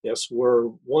about this were,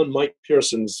 one, Mike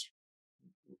Pearson's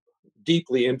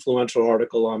deeply influential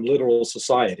article on littoral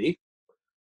society,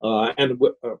 and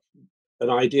an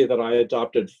idea that I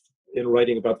adopted in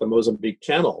writing about the Mozambique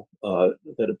Channel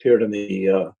that appeared in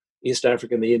the East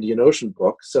African, the Indian Ocean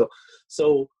book. So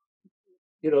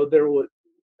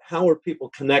how are people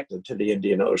connected to the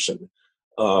Indian Ocean?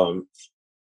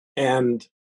 And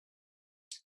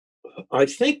I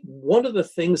think one of the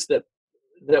things that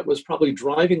was probably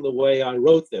driving the way I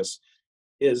wrote this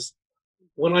is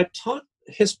when I taught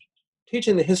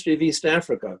teaching the history of East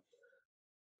Africa.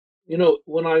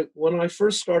 When I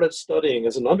first started studying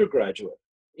as an undergraduate,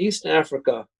 East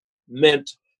Africa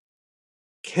meant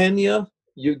Kenya,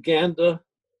 Uganda,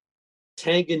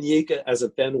 Tanganyika, as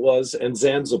it then was, and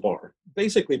Zanzibar,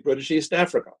 basically British East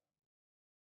Africa.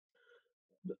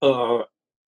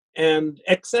 And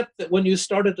except that when you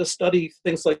started to study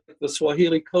things like the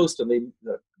Swahili coast in the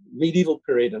medieval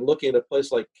period and looking at a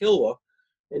place like Kilwa,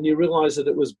 and you realize that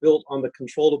it was built on the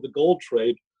control of the gold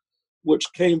trade, which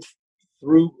came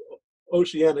through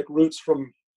oceanic routes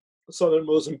from southern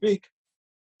Mozambique,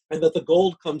 and that the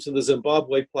gold comes in the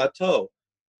Zimbabwe plateau.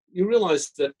 You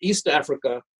realize that East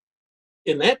Africa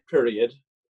in that period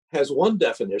has one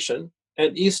definition,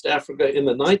 and East Africa in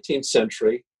the 19th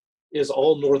century is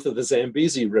all north of the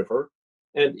Zambezi River,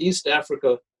 and East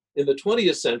Africa in the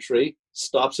 20th century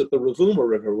stops at the Rovuma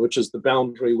River, which is the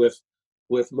boundary with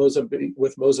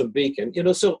Mozambique.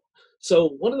 And so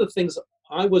one of the things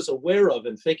I was aware of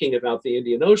in thinking about the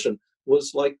Indian Ocean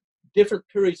was like different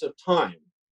periods of time.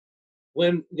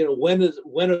 When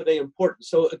are they important?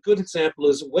 So a good example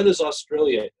is, when is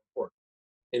Australia important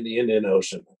in the Indian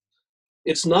Ocean?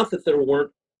 It's not that there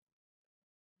weren't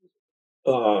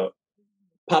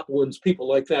Papuans, people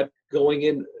like that, going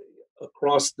in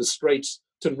across the straits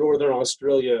to northern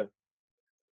Australia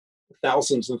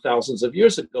thousands and thousands of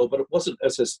years ago, but it wasn't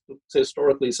as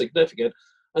historically significant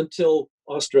until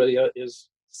Australia is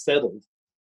settled,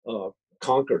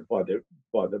 conquered by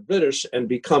the British, and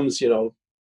becomes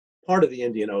part of the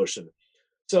Indian Ocean.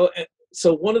 So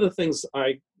one of the things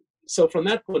from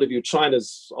that point of view,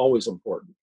 China's always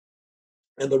important,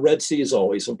 and the Red Sea is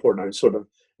always important.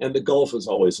 And the Gulf is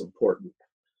always important.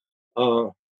 I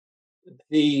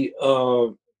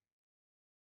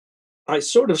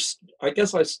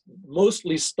guess I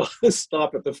mostly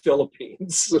stop at the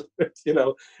Philippines.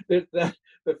 That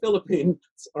the Philippines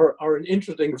are an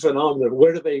interesting phenomenon.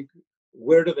 Where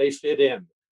do they fit in?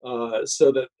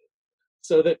 So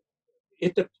that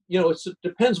it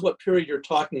depends what period you're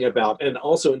talking about, and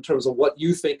also in terms of what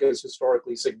you think is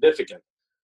historically significant.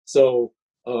 So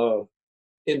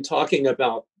in talking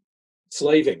about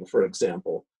slaving, for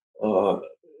example,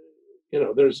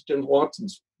 there's Jim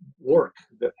Watson's work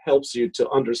that helps you to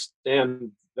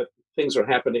understand that things are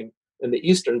happening in the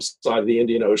eastern side of the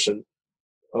Indian Ocean,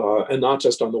 and not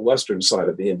just on the western side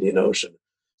of the Indian Ocean.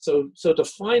 So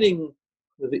defining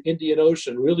the Indian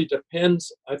Ocean really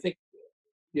depends. I think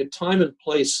your time and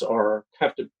place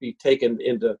have to be taken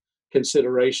into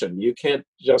consideration. You can't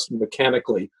just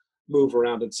mechanically move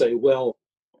around and say, well,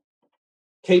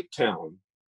 Cape Town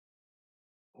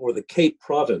or the Cape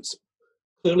Province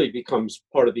clearly becomes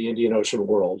part of the Indian Ocean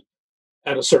world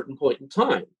at a certain point in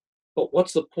time. But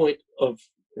what's the point of,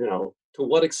 to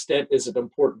what extent is it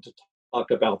important to talk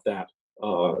about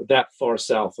that far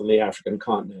south in the African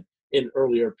continent in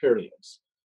earlier periods?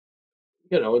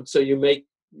 And so you make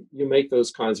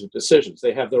those kinds of decisions.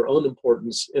 They have their own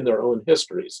importance in their own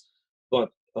histories, but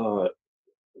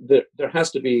there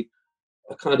has to be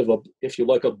a kind of if you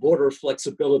like, a border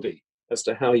flexibility as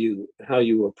to how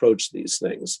you approach these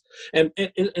things. And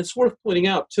it's worth pointing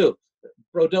out too,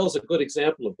 Brodell's a good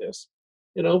example of this.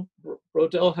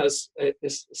 Brodell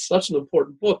is such an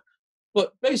important book,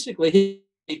 but basically he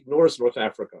ignores North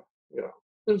Africa.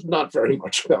 There's not very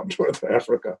much about North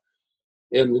Africa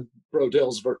in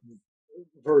Brodell's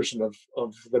version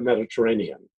of the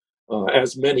Mediterranean,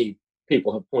 as many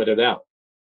people have pointed out.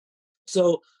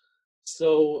 So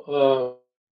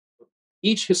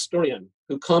each historian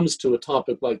who comes to a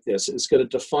topic like this is going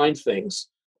to define things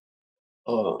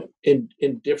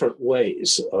in different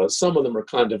ways. Some of them are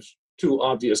kind of too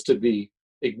obvious to be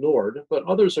ignored, but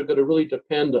others are going to really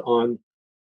depend on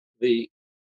the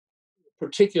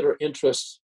particular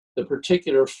interests, the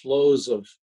particular flows of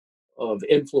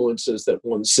influences that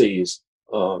one sees,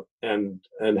 and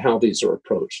how these are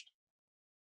approached.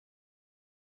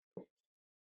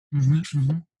 Mm-hmm,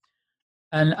 mm-hmm.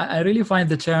 And I really find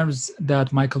the terms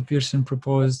that Michael Pearson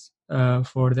proposed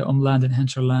for the umland and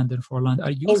hinterland and foreland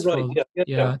are useful. Oh, right.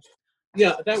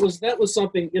 Yeah. That was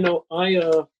something,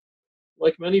 I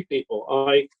like many people,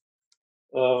 I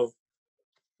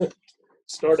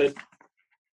started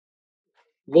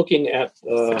looking at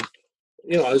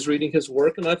I was reading his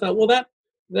work, and I thought, well,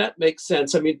 that makes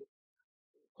sense. I mean,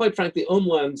 quite frankly,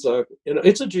 umland's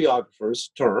it's a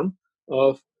geographer's term,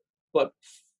 but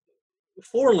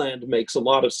foreland makes a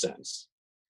lot of sense.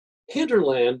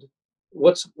 Hinterland,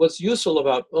 what's useful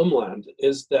about umland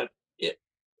is that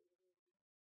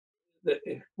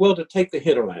to take the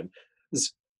hinterland, the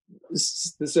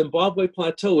Zimbabwe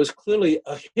Plateau is clearly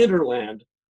a hinterland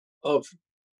of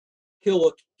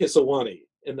Kilwa Kisawani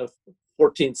in the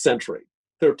 14th century,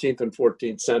 13th and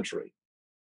 14th century,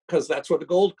 because that's where the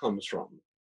gold comes from.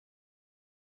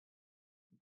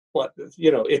 But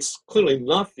it's clearly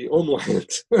not the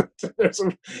umland.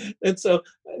 And so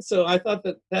I thought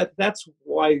that's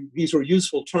why these were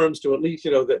useful terms, to at least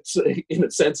that in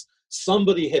a sense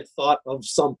somebody had thought of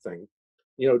something.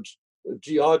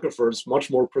 Geographers much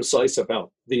more precise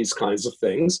about these kinds of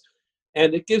things,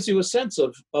 and it gives you a sense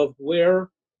of where,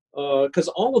 because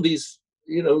all of these,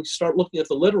 you start looking at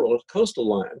the littoral, coastal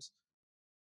lines.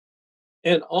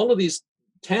 And all of these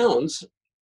towns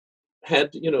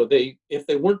had, if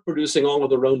they weren't producing all of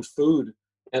their own food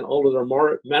and all of their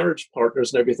marriage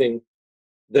partners and everything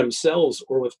themselves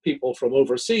or with people from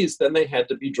overseas, then they had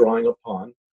to be drawing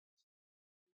upon,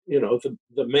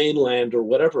 the mainland or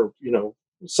whatever,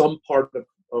 some part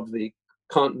of the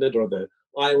continent or the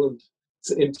island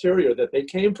interior that they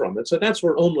came from. And so that's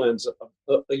where homeland's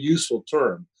a useful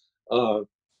term.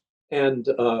 And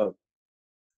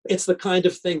it's the kind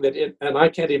of thing that, and I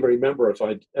can't even remember if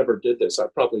I ever did this. I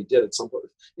probably did at some point.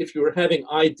 If you were having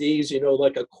IDs,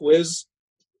 like a quiz,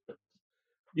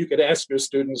 you could ask your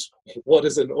students, what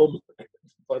is an homeland?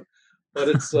 But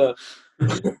it's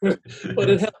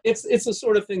it's the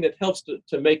sort of thing that helps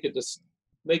to make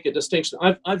a distinction.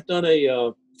 I've done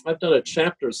a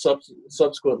chapter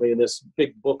subsequently in this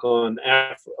big book on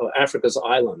Africa's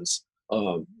islands.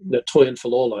 Toyin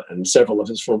Falola and several of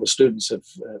his former students have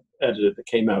edited that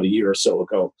came out a year or so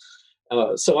ago.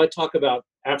 So I talk about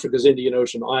Africa's Indian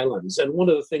Ocean islands, and one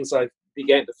of the things I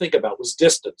began to think about was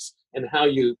distance and how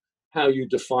you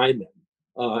define them.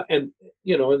 And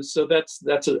so that's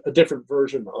a different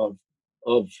version of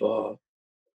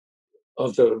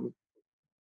the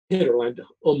hinterland,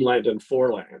 umland, and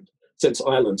foreland, since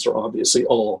islands are obviously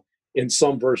all in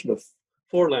some version of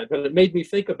foreland. But it made me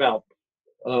think about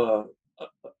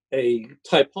a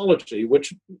typology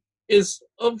which is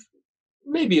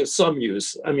maybe of some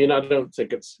use. I mean, I don't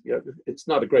think it's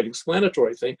not a great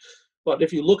explanatory thing, but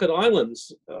if you look at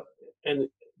islands and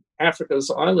Africa's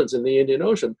islands in the Indian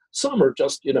Ocean, some are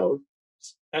just,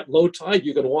 at low tide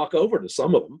you can walk over to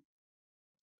some of them,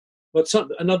 but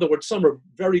in other words, some are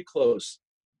very close.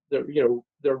 They're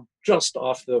just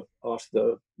off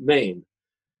the main,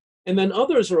 and then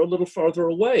others are a little farther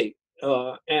away.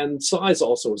 And size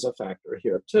also is a factor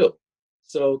here too.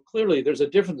 So clearly there's a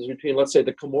difference between, let's say,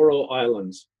 the Comoro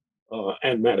Islands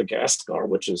and Madagascar,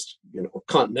 which is,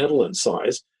 continental in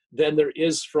size, than there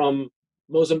is from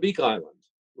Mozambique Island,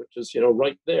 which is,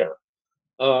 right there.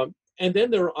 And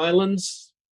then there are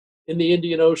islands in the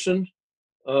Indian Ocean,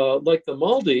 like the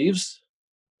Maldives,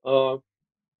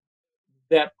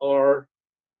 that are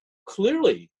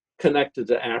clearly connected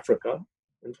to Africa,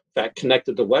 in fact,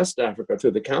 connected to West Africa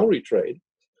through the Cowrie trade,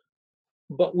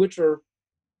 but which are,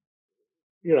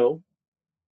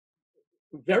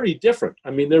 very different. I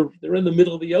mean, they're in the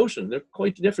middle of the ocean. They're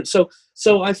quite different.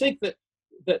 So I think that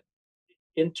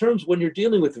in terms, when you're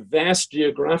dealing with vast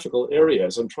geographical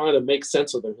areas and trying to make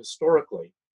sense of them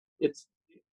historically,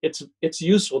 it's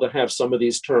useful to have some of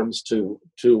these terms to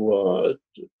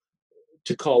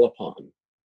call upon.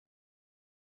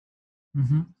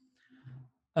 Mm-hmm.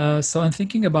 So in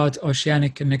thinking about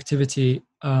oceanic connectivity,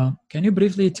 can you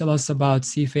briefly tell us about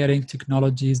seafaring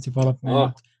technologies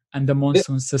development and the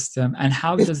monsoon system, and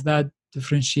how does that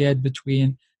differentiate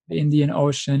between the Indian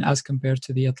Ocean as compared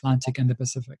to the Atlantic and the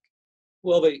Pacific?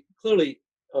 Well, they clearly,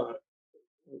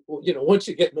 once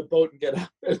you get in the boat and get out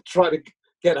and try to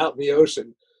get out in the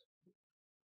ocean,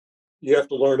 you have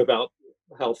to learn about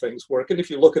how things work. And if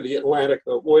you look at the Atlantic,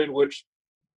 the way in which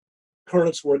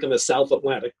currents work in the South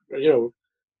Atlantic,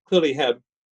 clearly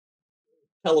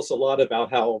tell us a lot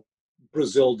about how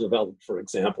Brazil developed, for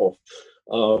example.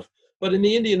 But in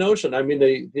the Indian Ocean, I mean,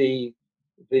 the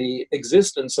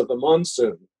existence of the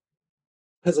monsoon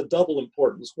has a double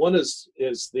importance. One is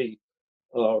the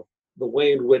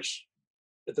way in which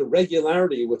the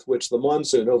regularity with which the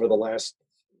monsoon over the last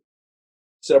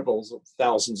several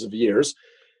thousands of years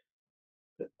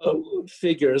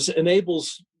figures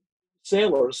enables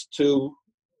sailors to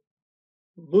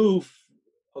move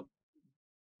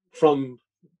from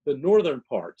the northern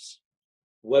parts,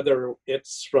 whether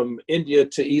it's from India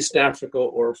to East Africa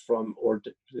or from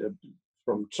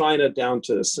China down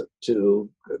to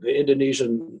the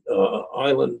Indonesian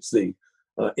islands, the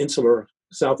insular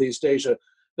Southeast Asia.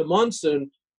 The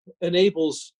monsoon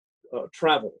enables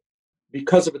travel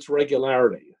because of its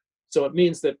regularity. So it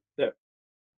means that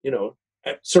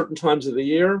at certain times of the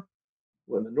year,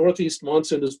 when the northeast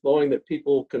monsoon is blowing, that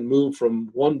people can move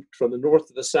from the north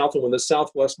to the south, and when the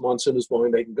southwest monsoon is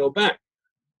blowing, they can go back.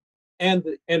 And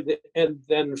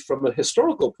then from a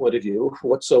historical point of view,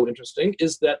 what's so interesting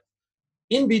is that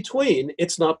in between,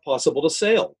 it's not possible to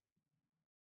sail.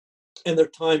 And there are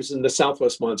times in the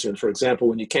southwest monsoon, for example,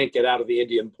 when you can't get out of the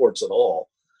Indian ports at all.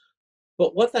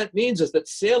 But what that means is that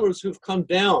sailors who've come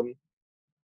down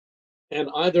and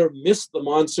either miss the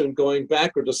monsoon going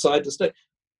back or decide to stay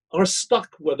are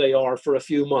stuck where they are for a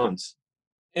few months.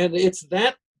 And it's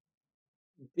that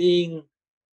being,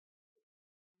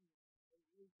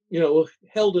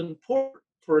 held in port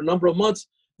for a number of months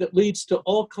that leads to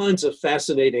all kinds of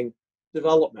fascinating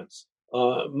developments.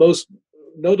 Most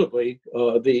notably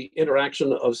the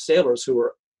interaction of sailors who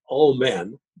were all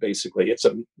men, basically. It's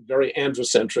a very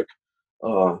androcentric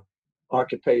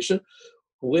occupation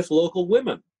with local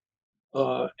women.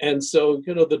 And so,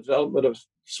 the development of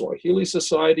Swahili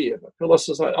society and Aquila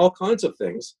society, all kinds of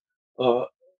things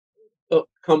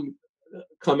come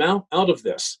out of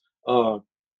this.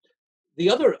 The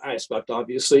other aspect,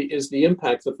 obviously, is the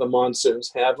impact that the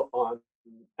monsoons have on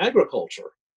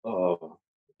agriculture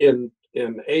in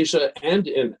Asia and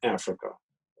in Africa.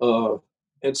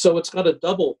 And so it's got a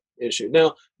double issue.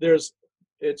 Now, it's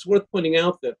worth pointing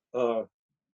out that the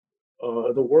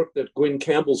work that Gwyn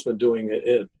Campbell's been doing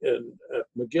at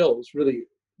McGill is really,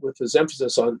 with his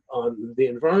emphasis on the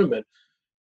environment,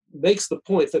 makes the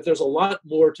point that there's a lot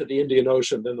more to the Indian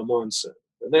Ocean than the monsoon.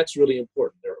 And that's really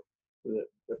important. There are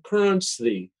the currents,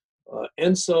 the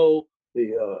ENSO,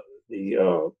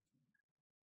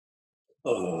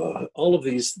 all of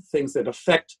these things that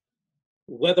affect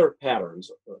weather patterns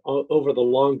over the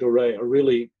longue durée are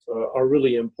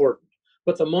really important.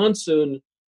 But the monsoon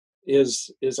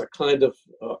is a kind of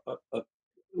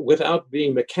without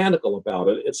being mechanical about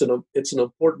it, it's an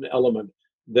important element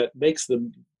that makes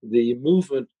the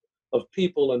movement of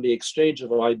people and the exchange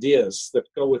of ideas that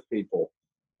go with people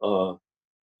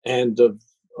and of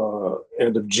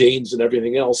genes and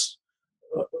everything else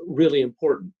really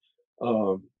important.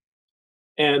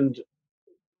 And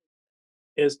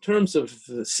in terms of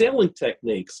the sailing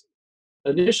techniques,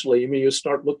 initially, you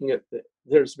start looking at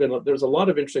there's a lot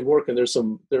of interesting work, and there's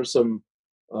some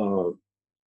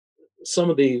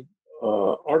of the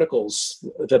articles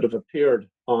that have appeared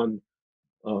on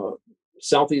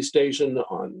Southeast Asian,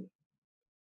 on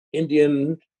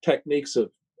Indian techniques,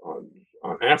 on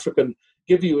African,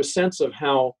 give you a sense of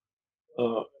how,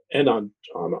 and on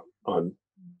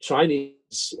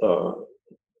Chinese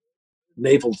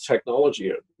naval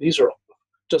technology. These are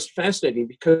just fascinating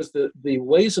because the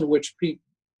ways in which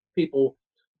people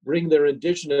bring their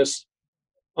indigenous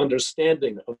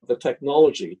understanding of the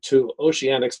technology to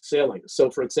oceanic sailing. So,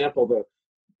 for example,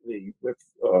 the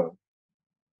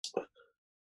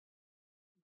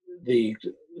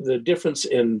difference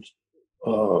in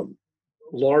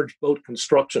large boat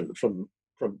construction from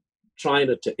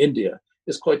China to India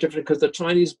is quite different, because the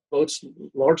Chinese boats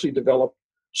largely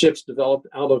ships developed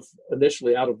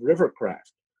initially out of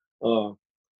rivercraft,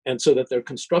 and so that they're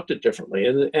constructed differently.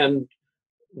 And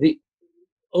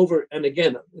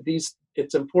again,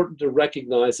 it's important to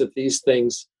recognize that these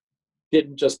things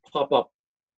didn't just pop up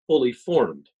fully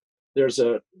formed. There's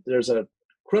a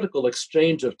critical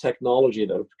exchange of technology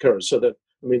that occurs. So that,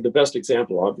 the best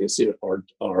example, obviously, are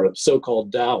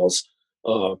so-called dhows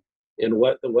in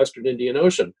the Western Indian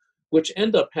Ocean, which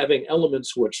end up having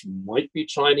elements which might be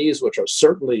Chinese, which are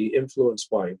certainly influenced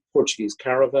by Portuguese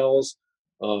caravels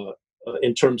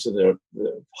in terms of the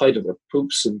height of their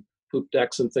poops and poop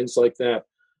decks and things like that.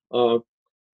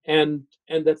 And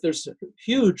that there's a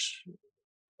huge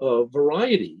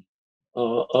variety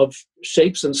of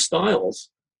shapes and styles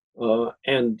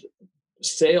and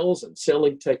sails and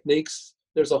sailing techniques.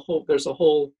 There's a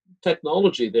whole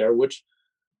technology there which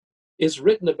is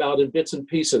written about in bits and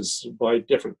pieces by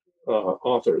different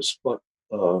authors, but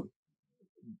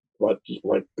like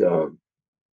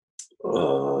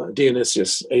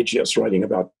Dionysius Agius writing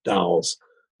about dhows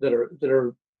that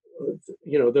are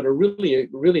really,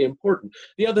 really important.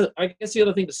 The other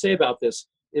thing to say about this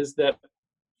is that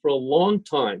for a long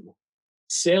time,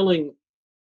 sailing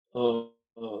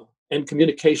and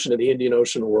communication in the Indian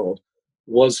Ocean world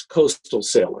was coastal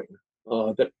sailing.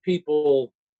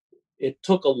 It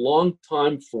took a long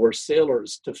time for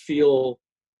sailors to feel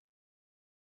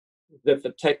that the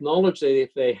technology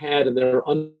they had and their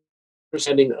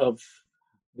understanding of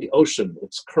the ocean,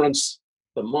 its currents,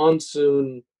 the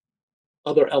monsoon,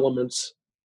 other elements,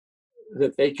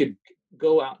 that they could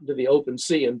go out into the open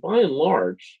sea. And by and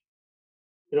large,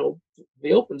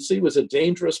 the open sea was a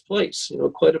dangerous place,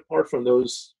 quite apart from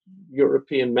those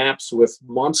European maps with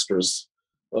monsters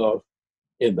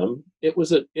in them.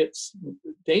 It's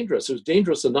dangerous. It was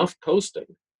dangerous enough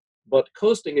coasting, but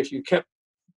coasting, if you kept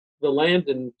the land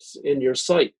in your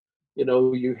sight,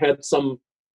 you had some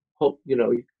hope,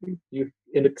 you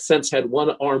in a sense had one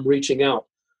arm reaching out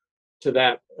to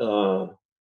that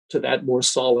more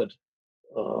solid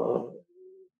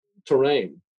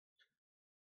terrain.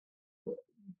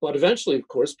 But eventually, of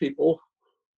course, people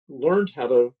learned how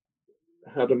to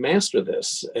master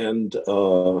this, and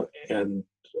so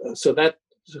that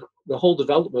the whole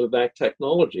development of that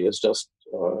technology is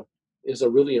a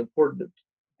really important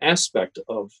aspect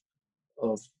of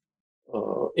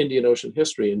Indian Ocean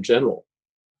history in general.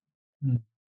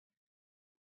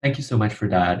 Thank you so much for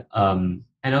that. And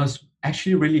I was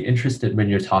actually really interested when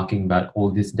you're talking about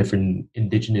all these different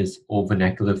indigenous or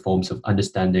vernacular forms of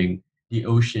understanding the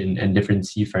ocean and different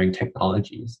seafaring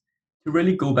technologies. To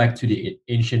really go back to the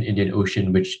ancient Indian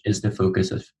Ocean, which is the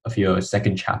focus of your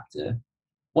second chapter,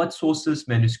 what sources,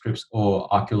 manuscripts,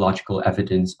 or archaeological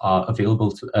evidence are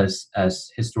available to us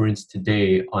as historians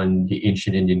today on the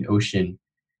ancient Indian Ocean,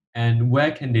 and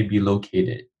where can they be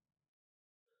located?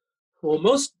 Well,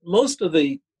 most of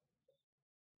the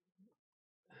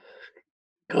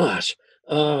gosh,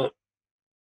 uh,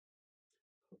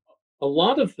 a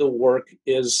lot of the work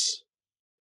is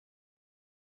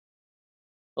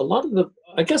a lot of the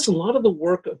I guess a lot of the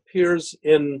work appears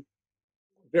in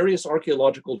various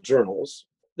archaeological journals.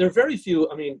 There are very few.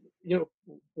 I mean,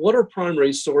 what are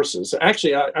primary sources?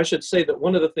 Actually, I should say that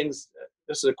one of the things.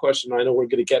 This is a question I know we're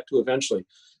going to get to eventually.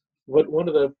 One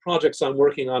of the projects I'm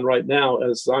working on right now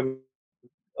is I'm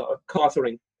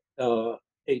co-authoring a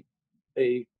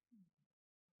a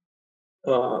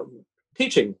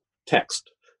teaching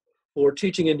text for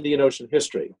teaching Indian Ocean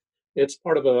history. It's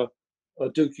part of a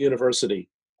Duke University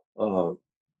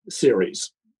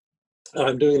series.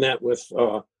 I'm doing that with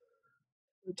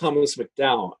Thomas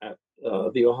McDowell at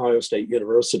the Ohio State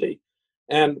University,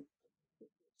 and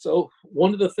so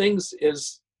one of the things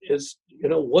is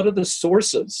what are the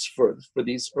sources for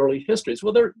these early histories?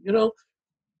 Well,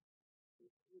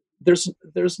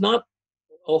 there's not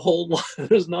a whole lot.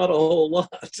 There's not a whole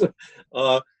lot.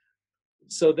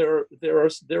 So there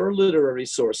are literary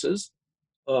sources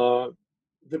uh,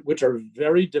 which are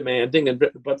very demanding,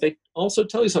 but they also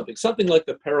tell you something like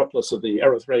the Periplus of the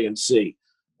Erythraean Sea,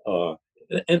 uh,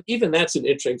 and even that's an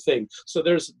interesting thing. So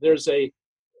there was a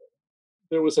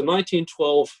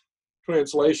 1912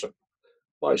 translation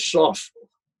by Schaff,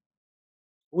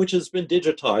 which has been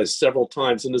digitized several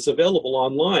times and is available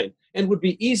online and would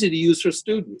be easy to use for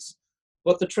students.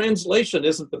 But the translation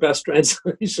isn't the best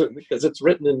translation because it's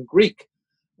written in Greek.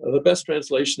 The best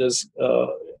translation is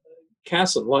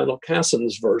Lionel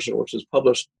Casson's version, which was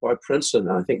published by Princeton,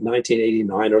 I think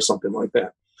 1989 or something like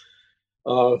that.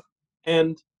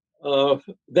 And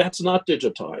that's not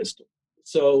digitized.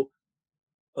 So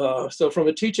from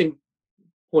a teaching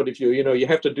point of view, you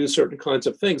have to do certain kinds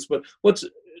of things. But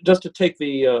just to take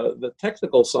the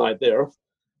technical side there,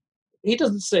 he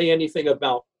doesn't say anything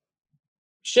about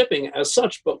shipping as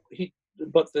such, but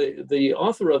the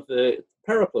author of the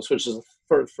Periplus, which is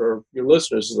for your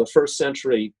listeners, is the first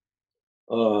century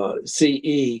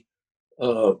CE,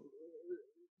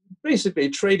 basically a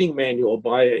trading manual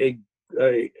by a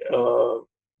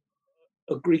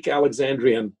Greek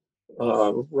Alexandrian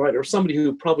writer, somebody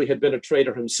who probably had been a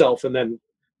trader himself and then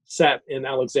sat in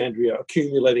Alexandria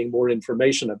accumulating more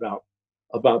information about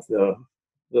the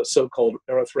so-called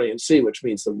Erythraean Sea, which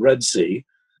means the Red Sea.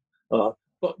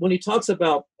 But when he talks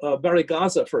about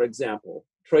Barigaza, for example,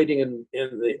 trading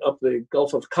in up the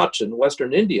Gulf of Kutch in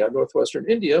Western India, northwestern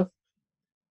India,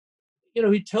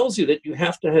 he tells you that you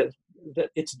have to have that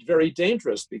it's very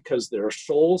dangerous because there are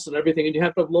shoals and everything, and you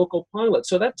have to have local pilots.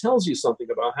 So that tells you something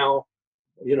about how,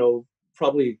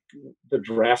 probably the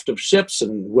draft of ships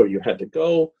and where you had to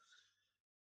go.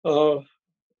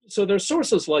 So there's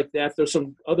sources like that. There's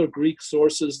some other Greek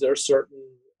sources. There are certain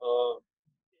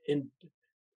in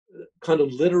kind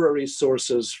of literary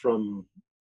sources from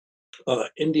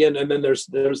Indian, and then there's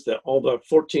all the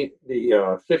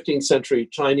 15th century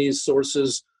Chinese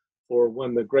sources for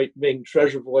when the Great Ming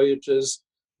treasure voyages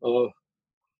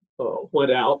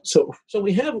went out. So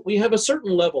we have a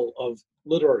certain level of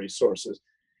literary sources,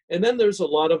 and then there's a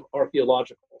lot of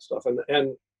archaeological stuff.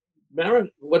 And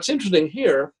Maren, what's interesting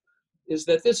here is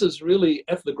that this is really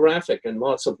ethnographic in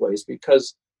lots of ways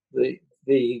because the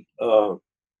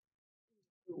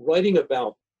writing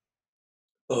about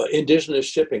indigenous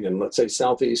shipping in, let's say,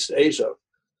 Southeast Asia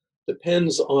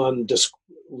depends on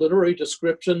literary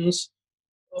descriptions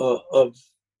of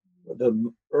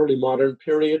the early modern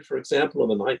period, for example, in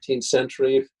the 19th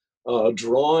century,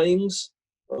 drawings,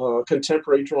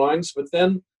 contemporary drawings, but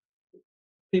then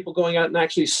people going out and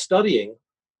actually studying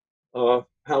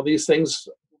how these things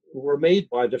were made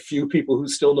by the few people who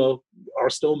are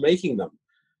still making them.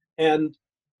 And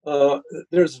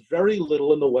there's very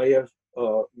little in the way of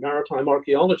maritime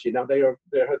archaeology. Now, there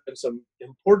have been some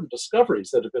important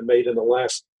discoveries that have been made in the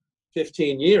last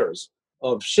 15 years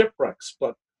of shipwrecks,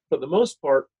 but for the most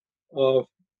part,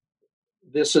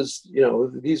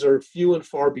 these are few and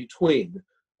far between.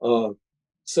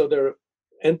 So there,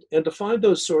 and to find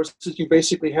those sources, you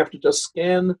basically have to just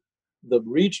scan the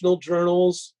regional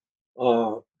journals,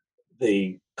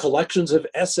 the collections of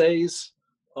essays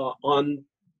on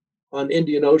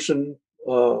Indian Ocean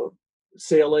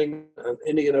sailing,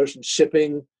 Indian Ocean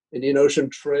shipping, Indian Ocean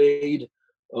trade,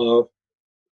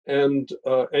 and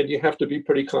you have to be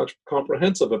pretty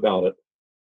comprehensive about it,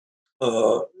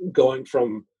 going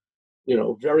from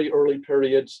very early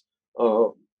periods,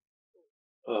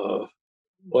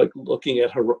 like looking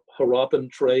at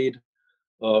Harappan trade.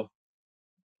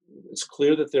 It's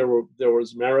clear that there were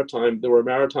maritime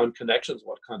connections.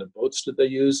 What kind of boats did they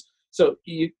use? So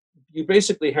you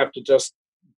basically have to just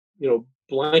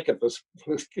blanket this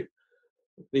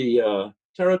the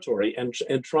territory and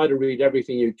try to read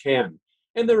everything you can.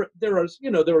 And there are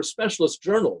specialist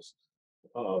journals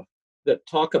that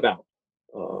talk about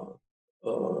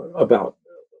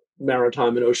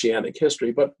maritime and oceanic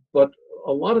history, but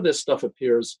a lot of this stuff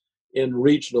appears in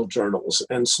regional journals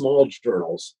and small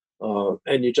journals,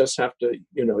 and you just have to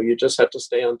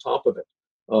stay on top of it.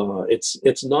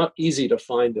 It's not easy to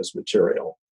find this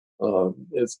material.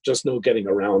 It's just no getting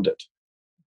around it.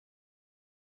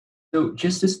 So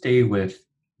just to stay with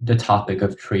the topic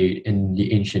of trade in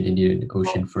the ancient Indian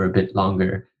Ocean for a bit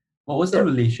longer, what was the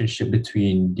relationship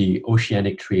between the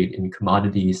oceanic trade in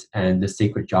commodities and the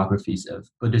sacred geographies of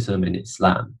Buddhism and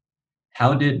Islam?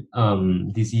 How did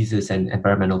diseases and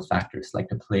environmental factors like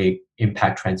the plague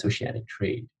impact transoceanic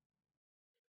trade?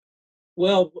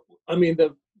 Well, I mean,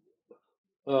 the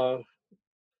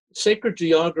sacred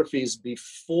geographies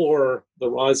before the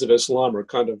rise of Islam are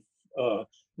kind of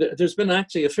there's been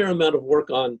actually a fair amount of work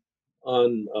on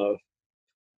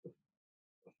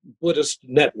Buddhist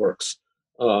networks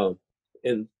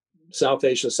in South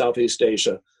Asia, Southeast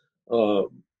Asia.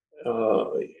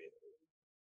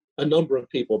 A number of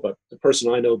people, but the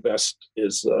person I know best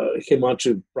is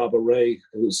Himanshu Prabha Ray,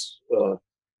 who's a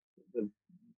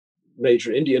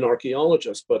major Indian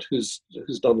archaeologist, but who's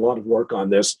done a lot of work on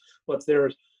this. But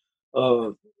there's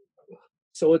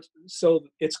so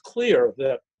it's clear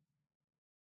that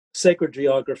sacred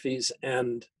geographies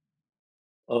and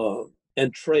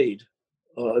trade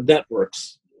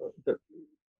networks that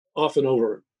often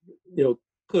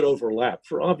could overlap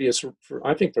for I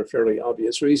think for fairly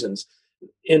obvious reasons.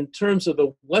 In terms of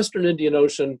the Western Indian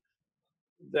Ocean,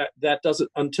 that doesn't,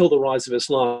 until the rise of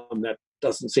Islam, that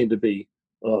doesn't seem to be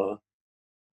the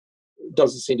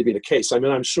case. I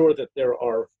mean, I'm sure that there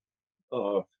are.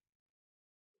 I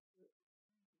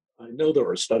know there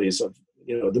are studies of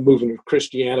the movement of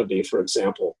Christianity, for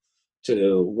example,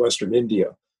 to Western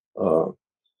India,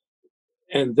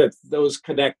 and that those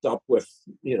connect up with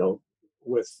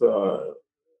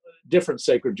different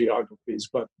sacred geographies,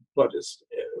 but it's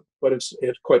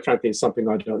quite frankly something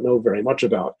I don't know very much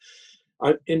about.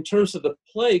 In terms of the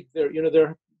plague,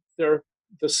 the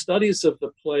studies of the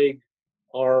plague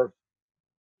are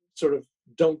sort of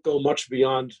don't go much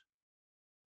beyond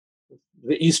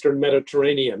the Eastern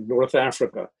Mediterranean, North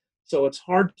Africa. So it's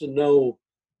hard to know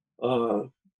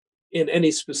in any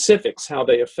specifics how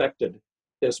they affected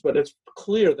this, but it's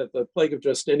clear that the plague of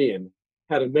Justinian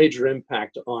had a major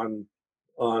impact on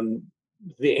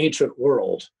the ancient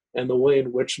world and the way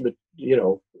in which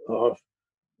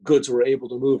goods were able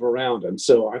to move around. And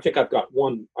so I think I've got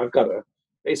a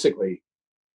basically,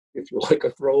 if you like, a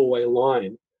throwaway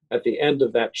line at the end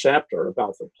of that chapter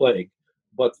about the plague.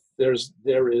 But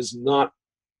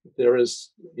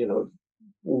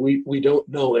we don't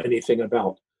know anything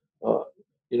about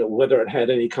whether it had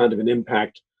any kind of an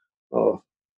impact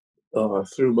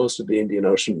through most of the Indian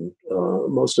Ocean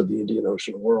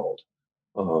world.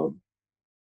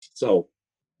 So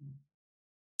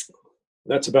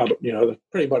that's about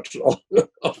pretty much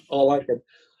all I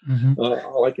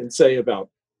can say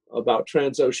about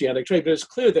transoceanic trade. But it's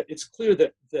clear that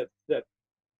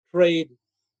trade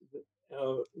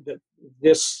that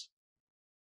this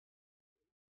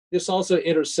also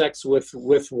intersects with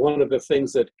one of the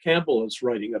things that Campbell is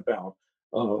writing about,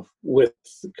 with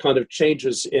kind of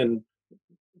changes in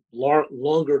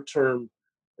longer term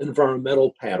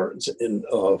environmental patterns in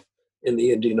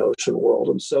the Indian Ocean world.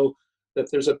 And so that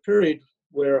there's a period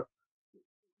where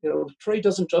trade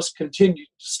doesn't just continue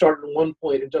to start at one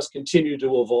point and just continue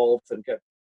to evolve and get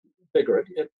bigger.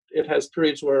 It has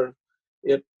periods where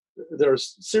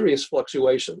there's serious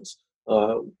fluctuations,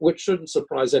 which shouldn't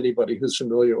surprise anybody who's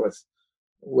familiar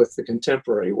with the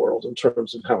contemporary world in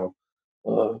terms of how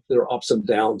there are ups and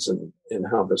downs in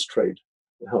how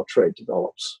trade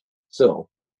develops. So.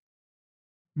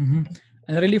 Mm-hmm.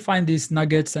 And I really find these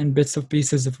nuggets and bits of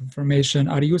pieces of information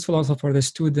are useful also for the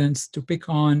students to pick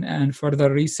on and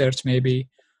further research maybe.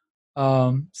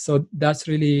 So that's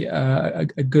really a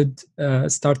good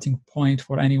starting point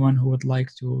for anyone who would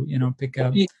like to, pick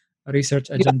a research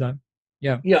agenda.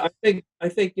 Yeah. I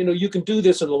think you can do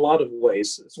this in a lot of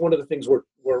ways. It's one of the things we're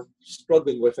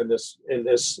struggling with in this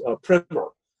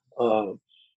primer.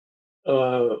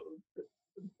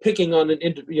 picking on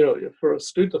for a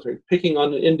student, picking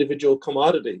on an individual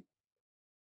commodity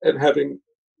and having,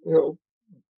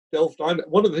 delved on it.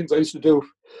 One of the things I used to do,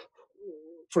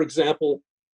 for example,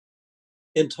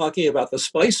 in talking about the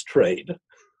spice trade,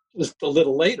 just a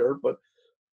little later, but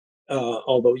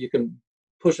although you can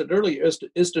push it earlier,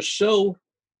 is to show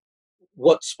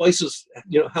what spices,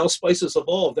 how spices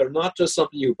evolve. They're not just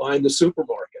something you buy in the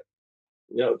supermarket,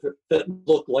 that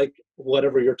look like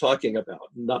whatever you're talking about,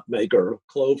 nutmeg or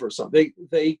clove or something.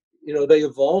 They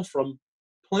evolve from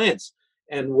plants.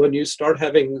 And when you start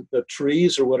having the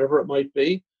trees or whatever it might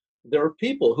be, there are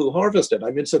people who harvest it.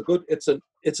 I mean,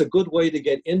 it's a good way to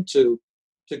get into,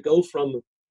 to go from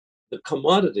the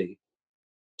commodity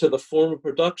to the form of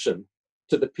production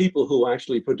to the people who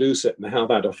actually produce it and how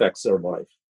that affects their life.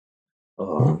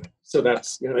 So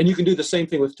that's, and you can do the same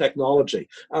thing with technology.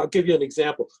 I'll give you an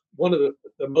example. One of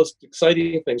the most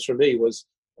exciting things for me was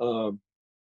so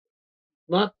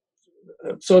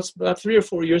it's about 3 or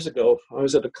 4 years ago, I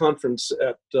was at a conference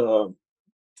at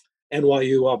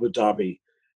NYU Abu Dhabi,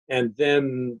 and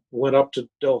then went up to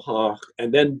Doha,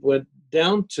 and then went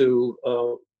down to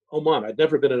Oman. I'd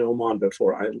never been in Oman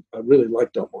before. I really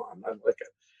liked Oman. I like it.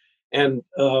 And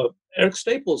Eric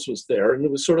Staples was there, and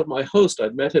it was sort of my host.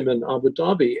 I'd met him in Abu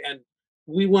Dhabi, and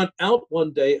we went out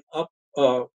one day up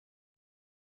to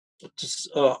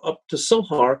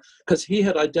Sohar because he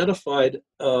had identified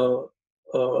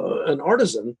an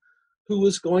artisan who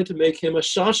was going to make him a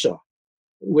shasha,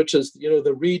 which is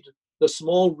the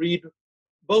small reed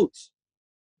boats,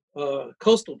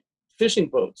 coastal fishing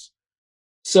boats.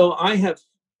 So I have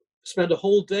spent a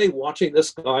whole day watching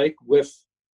this guy with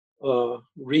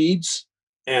reeds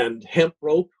and hemp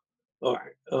rope. I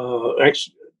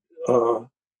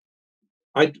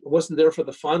wasn't there for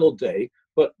the final day,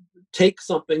 but take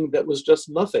something that was just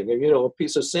nothing, and a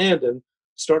piece of sand, and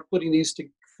start putting these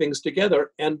things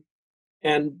together, and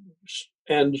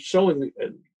showing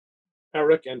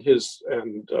Eric and his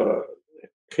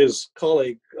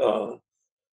colleague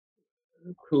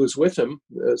who was with him,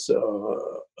 as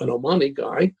an Omani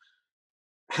guy,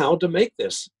 how to make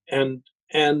this, and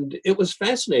it was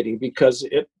fascinating because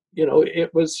it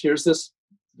was, here's this,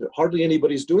 hardly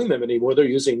anybody's doing them anymore. They're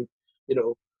using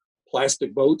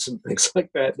plastic boats and things like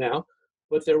that now,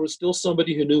 but there was still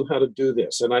somebody who knew how to do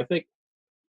this. And I think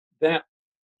that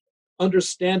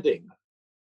understanding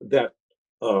that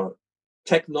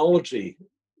technology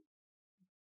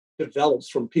develops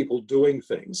from people doing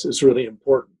things is really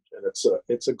important, and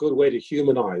it's a good way to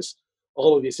humanize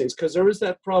all of these things, because there is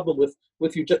that problem with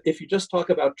if you just talk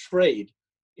about trade,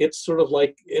 it's sort of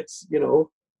like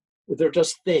they're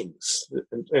just things,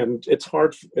 and it's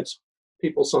hard.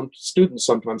 Some students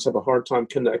sometimes have a hard time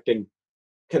connecting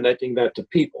that to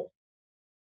people.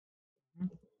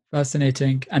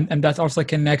 Fascinating, and that also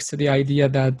connects to the idea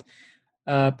that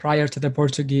prior to the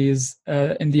Portuguese,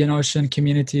 Indian Ocean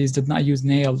communities did not use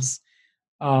nails,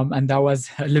 and that was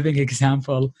a living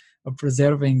example of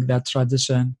preserving that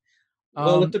tradition.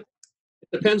 Well, it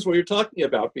depends what you're talking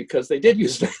about, because they did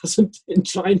use nails in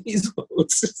Chinese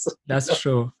boats. That's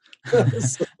true.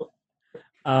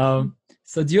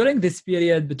 So during this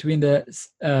period between the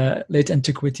late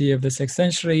antiquity of the 6th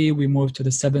century, we moved to the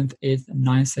 7th, 8th, and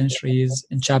 9th centuries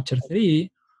in chapter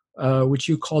 3, which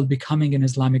you called Becoming an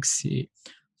Islamic Sea.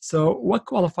 So what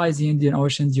qualifies the Indian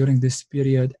Ocean during this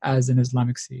period as an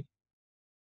Islamic sea?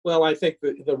 Well, I think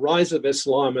the rise of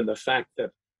Islam and the fact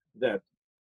that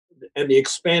and the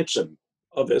expansion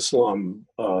of Islam,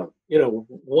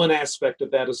 one aspect of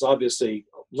that is obviously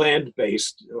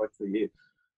land-based, like the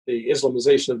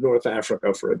Islamization of North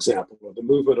Africa, for example, or the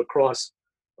movement across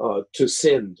to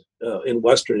Sindh in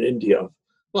Western India.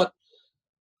 But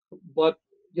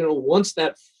once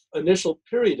that initial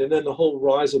period, and then the whole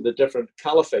rise of the different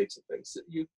caliphates and things,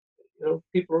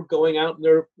 people are going out and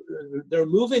they're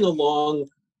moving along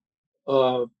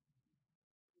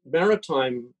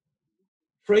maritime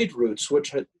trade routes, which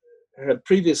had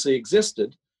previously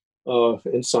existed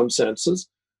in some senses,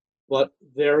 but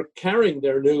they're carrying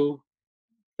their new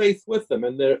faith with them.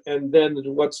 And then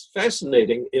what's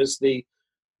fascinating is the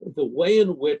way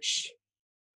in which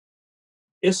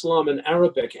Islam and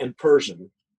Arabic and Persian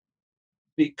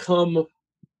become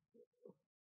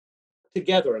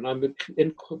together. And I'm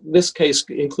in this case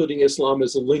including Islam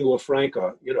as a lingua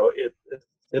franca.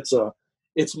 It's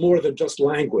more than just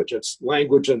language. It's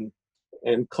language and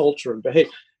culture and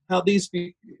behavior. How these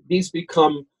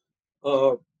become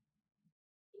a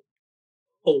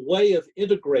way of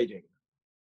integrating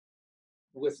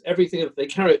with everything that they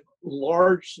carry,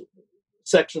 large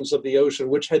sections of the ocean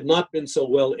which had not been so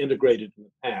well integrated in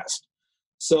the past.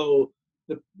 So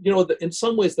in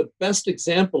some ways, the best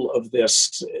example of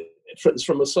this is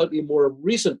from a slightly more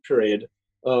recent period.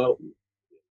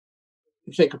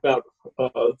 Think about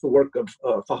the work of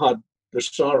Fahad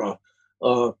Bashara,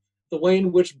 the way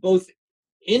in which both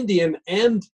Indian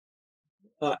and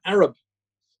Arab,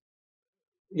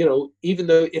 even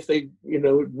though if they,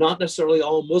 not necessarily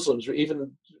all Muslims or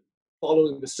even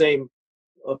following the same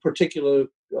particular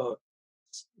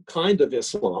kind of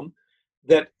Islam,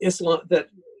 that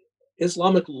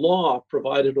Islamic law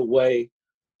provided a way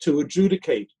to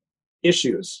adjudicate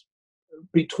issues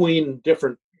between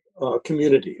different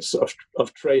communities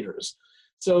of traders.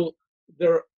 So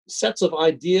there are sets of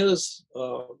ideas,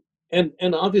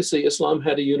 and obviously Islam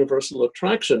had a universal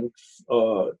attraction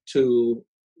to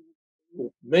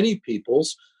many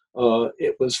peoples.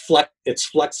 It was its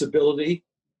flexibility,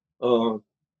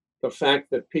 the fact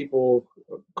that people,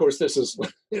 of course, this has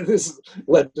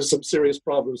led to some serious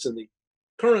problems in the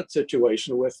current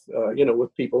situation with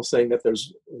with people saying that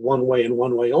there's one way and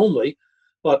one way only,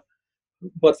 but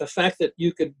the fact that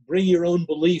you could bring your own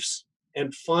beliefs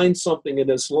and find something in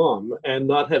Islam and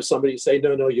not have somebody say,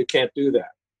 no, you can't do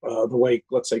that, the way,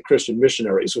 let's say, Christian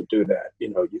missionaries would do that.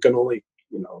 You can only,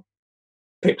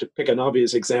 pick an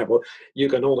obvious example, you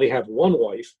can only have one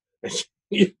wife, and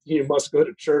you must go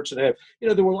to church and have,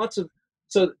 there were lots of,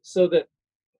 so that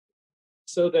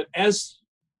as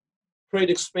trade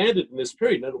expanded in this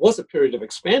period, and it was a period of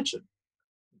expansion,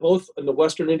 both in the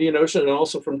Western Indian Ocean and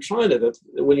also from China, that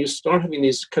when you start having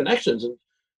these connections and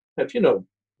have,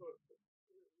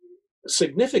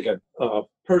 significant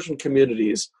Persian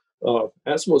communities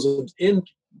as Muslims in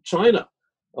China,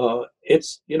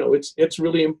 it's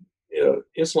really,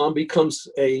 Islam becomes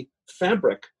a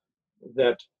fabric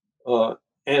that,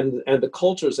 and the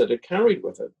cultures that it carried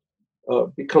with it,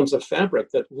 becomes a fabric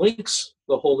that links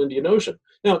the whole Indian Ocean.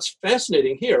 Now, it's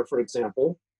fascinating here, for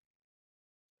example,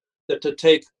 that to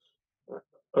take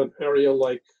an area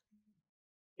like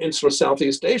Insular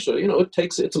Southeast Asia,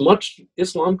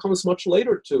 Islam comes much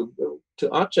later to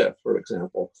Aceh, for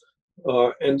example.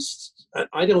 And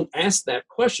I don't ask that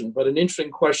question, but an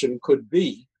interesting question could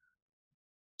be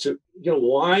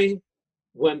why,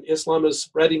 when Islam is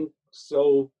spreading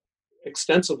so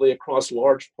extensively across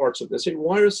large parts of this,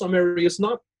 why are some areas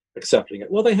not accepting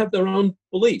it? Well, they have their own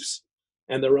beliefs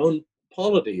and their own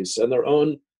polities and their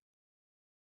own,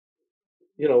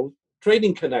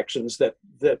 trading connections that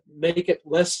make it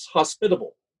less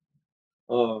hospitable.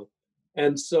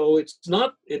 And so it's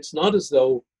not as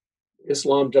though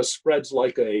Islam just spreads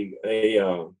like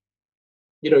you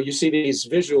see these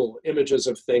visual images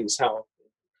of things, how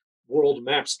world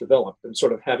maps develop, and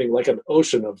sort of having like an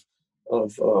ocean of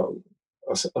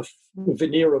a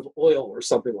veneer of oil or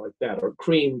something like that, or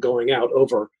cream going out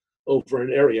over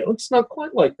an area. It's not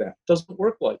quite like that. It doesn't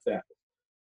work like that.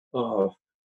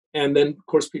 And then, of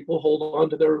course, people hold on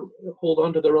to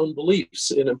their own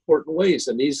beliefs in important ways,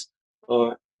 and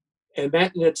and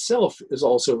that in itself is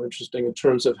also interesting in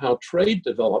terms of how trade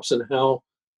develops and how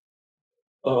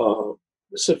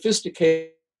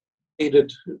sophisticated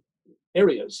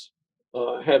areas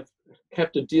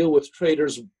have to deal with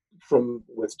traders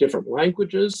with different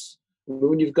languages.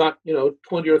 When you've got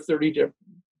 20 or 30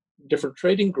 different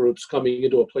trading groups coming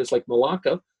into a place like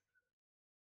Malacca,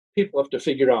 people have to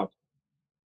figure out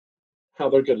how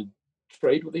they're going to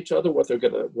trade with each other,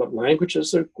 what language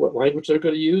they're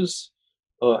going to use,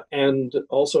 and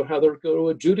also how they're going to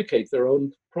adjudicate their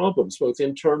own problems, both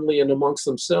internally and amongst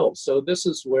themselves. So this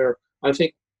is where I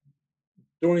think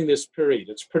during this period,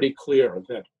 it's pretty clear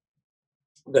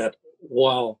that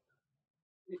while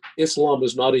Islam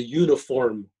is not a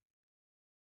uniform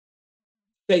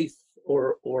faith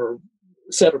or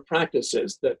set of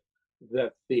practices, that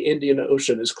the Indian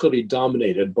Ocean is clearly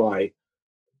dominated by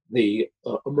the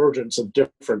emergence of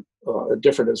different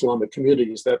Islamic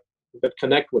communities that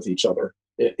connect with each other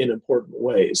in important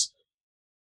ways.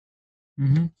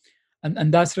 Mm-hmm.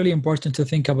 And that's really important to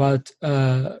think about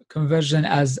conversion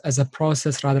as a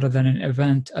process rather than an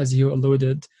event, as you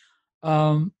alluded.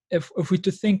 If we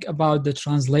to think about the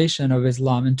translation of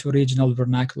Islam into regional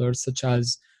vernaculars such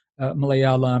as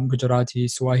Malayalam, Gujarati,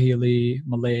 Swahili,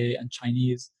 Malay, and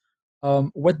Chinese,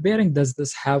 what bearing does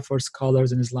this have for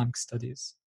scholars in Islamic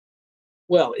studies?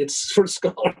 Well, it's for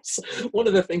scholars. One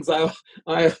of the things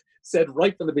I said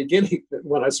right from the beginning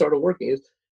when I started working is,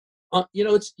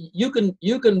 you can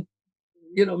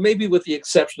maybe with the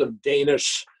exception of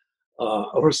Danish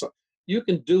or something, you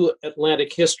can do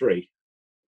Atlantic history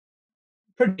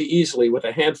pretty easily with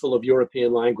a handful of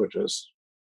European languages.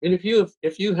 And if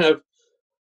you have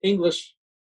English,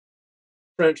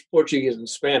 French, Portuguese, and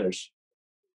Spanish,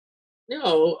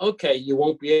 okay, you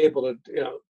won't be able to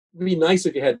it'd be nice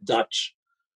if you had Dutch,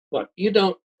 but you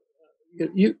don't.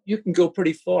 You can go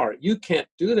pretty far. You can't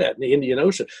do that in the Indian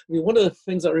Ocean. I mean, one of the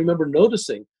things I remember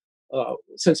noticing,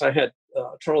 since I had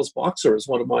Charles Boxer as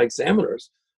one of my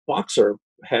examiners, Boxer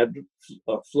had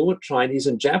fluent Chinese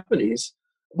and Japanese,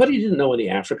 but he didn't know any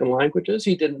African languages.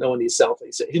 He didn't know any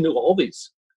Southeast. He knew all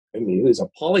these. I mean, he was a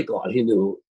polyglot. He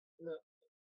knew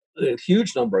a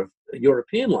huge number of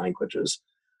European languages,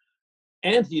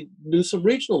 and he knew some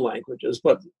regional languages.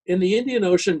 But in the Indian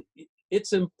Ocean,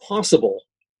 it's impossible,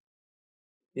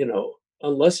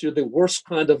 unless you're the worst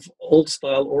kind of old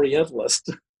style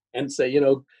Orientalist and say,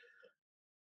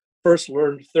 first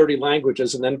learn 30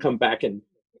 languages and then come back and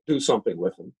do something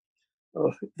with them.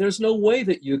 There's no way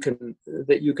that you can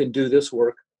do this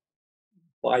work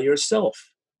by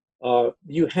yourself.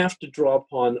 You have to draw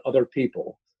upon other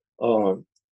people.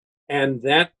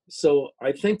 So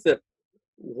I think that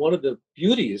one of the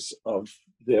beauties of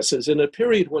this is in a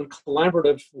period when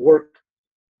collaborative work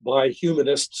by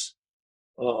humanists,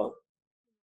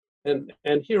 and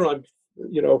here I'm,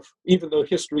 even though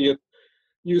history at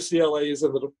UCLA is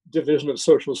in the Division of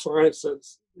Social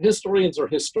Sciences, historians are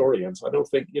historians. I don't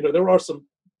think, there are some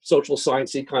social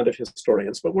sciencey kind of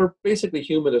historians, but we're basically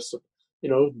humanists,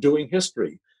 doing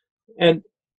history. And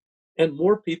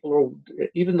more people are,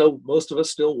 even though most of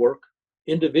us still work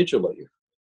individually,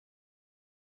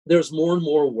 there's more and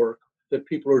more work that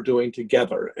people are doing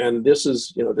together. And this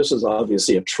is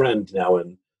obviously a trend now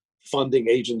in funding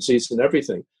agencies and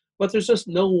everything. But there's just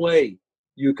no way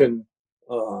you can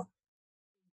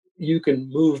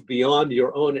move beyond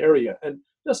your own area. And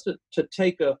just to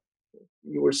take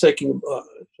you were taking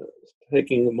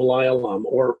Malayalam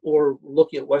or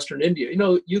looking at Western India,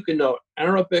 you can know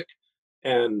Arabic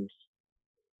and,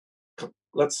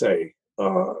 let's say,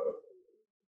 you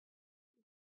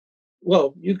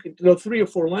can know 3 or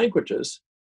 4 languages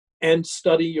and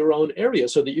study your own area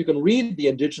so that you can read the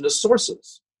indigenous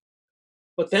sources.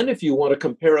 But then if you want to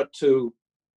compare it to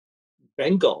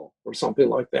Bengal or something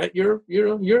like that, you're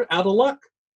out of luck.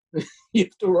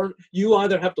 You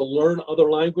either have to learn other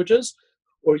languages,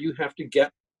 or you have to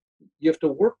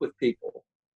work with people,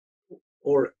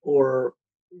 or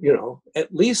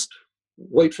at least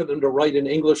wait for them to write in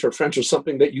English or French or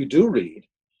something that you do read.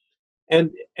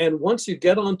 And once you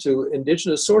get onto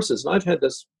indigenous sources, and I've had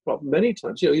this problem many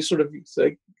times, you sort of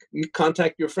say, you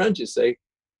contact your friends, you say,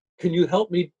 can you help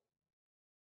me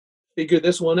figure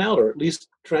this one out, or at least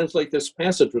translate this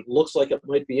passage, which looks like it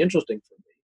might be interesting for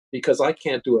me, because I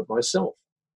can't do it myself.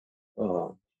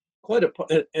 And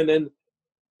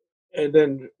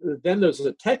then there's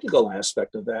a technical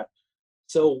aspect of that.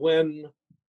 So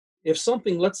if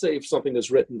something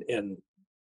is written in,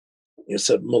 you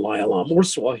said Malayalam or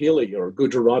Swahili or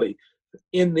Gujarati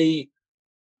in the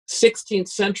 16th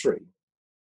century,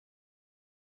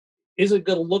 is it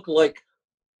going to look like,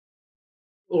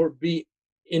 or be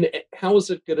how is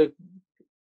it going to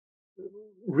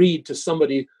read to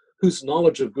somebody whose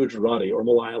knowledge of Gujarati or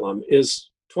Malayalam is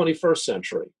 21st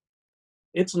century?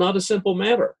 It's not a simple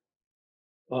matter.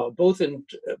 Both in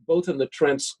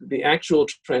the actual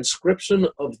transcription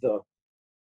of the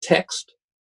text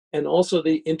and also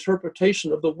the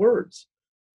interpretation of the words.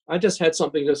 I just had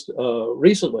something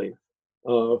recently.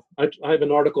 I have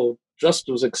an article just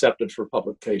was accepted for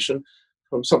publication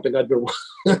from something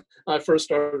I first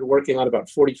started working on about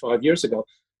 45 years ago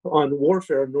on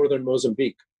warfare in northern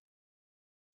Mozambique.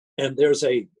 And there's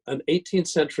an 18th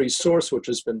century source which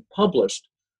has been published,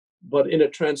 but in a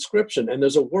transcription, and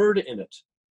there's a word in it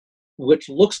which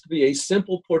looks to be a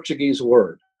simple Portuguese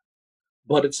word,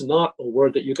 but it's not a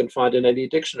word that you can find in any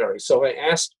dictionary. So I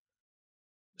asked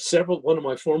one of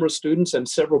my former students and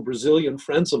several Brazilian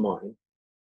friends of mine,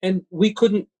 and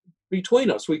between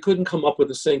us, we couldn't come up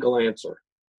with a single answer.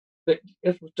 It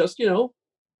was just,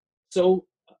 so,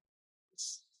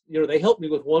 they helped me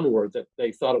with one word that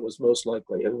they thought it was most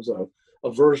likely. It was a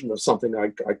version of something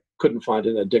I couldn't find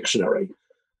in a dictionary.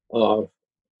 But,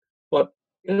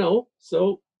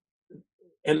 so,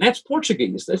 and that's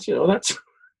Portuguese. That's,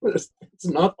 it's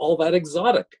not all that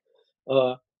exotic.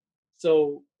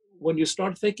 So when you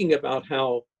start thinking about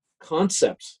how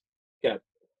concepts get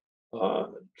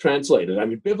translated, I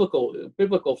mean, biblical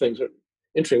things are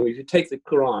interesting. If you take the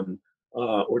Quran,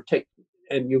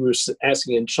 and you were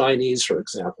asking in Chinese, for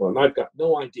example, and I've got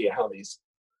no idea how these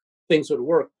things would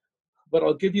work, but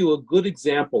I'll give you a good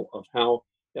example of how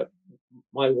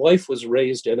my wife was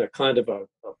raised in a kind of a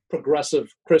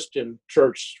progressive Christian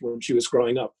church when she was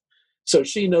growing up. So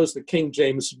she knows the King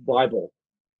James Bible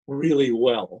really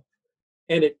well.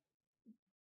 And it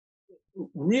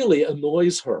really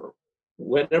annoys her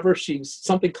whenever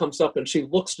something comes up and she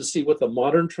looks to see what the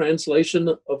modern translation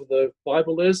of the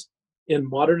Bible is in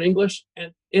modern English,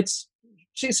 and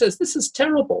she says, this is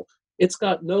terrible. It's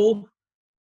got no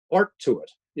art to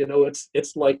it.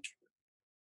 It's like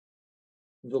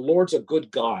the Lord's a good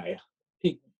guy.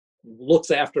 He looks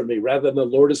after me rather than the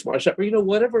Lord is my shepherd,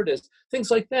 whatever it is,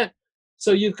 things like that.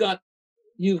 So you've got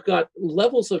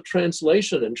levels of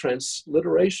translation and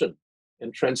transliteration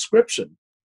and transcription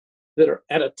that are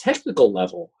at a technical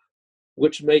level,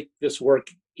 which make this work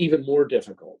even more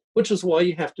difficult, which is why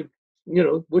you have to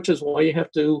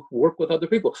work with other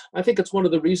people. I think it's one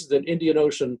of the reasons that Indian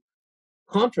Ocean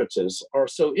conferences are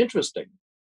so interesting,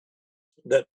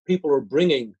 that people are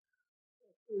bringing,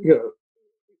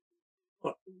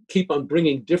 keep on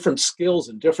bringing different skills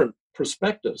and different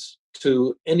perspectives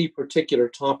to any particular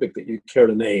topic that you care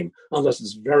to name, unless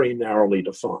it's very narrowly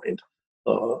defined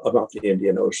about the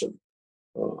Indian Ocean.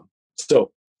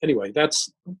 So anyway,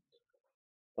 that's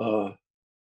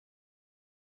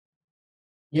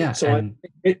yeah. So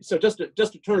so just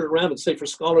to turn it around and say, for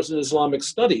scholars in Islamic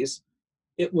studies,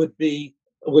 it would be,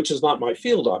 which is not my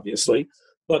field, obviously,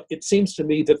 but it seems to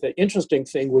me that the interesting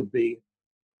thing would be,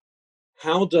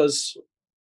 how does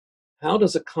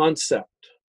a concept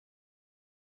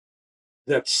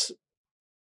that's,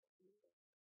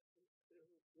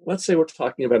 let's say we're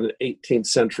talking about an 18th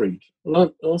century,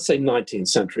 let's say 19th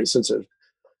century, since a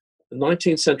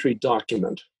 19th century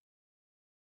document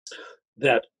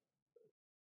that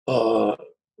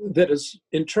is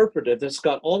interpreted, that's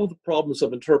got all of the problems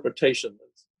of interpretation,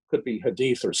 could be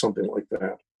hadith or something like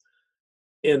that,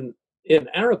 in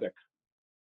Arabic.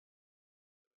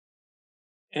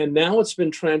 And now it's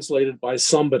been translated by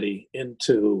somebody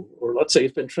into, or let's say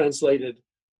it's been translated,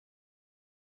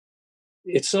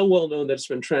 it's so well known that it's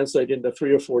been translated into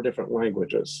 3 or 4 different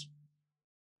languages.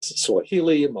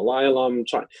 Swahili, Malayalam,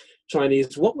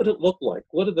 Chinese. What would it look like?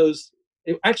 What are those?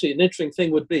 Actually, an interesting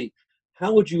thing would be,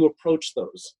 how would you approach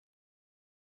those?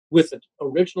 With the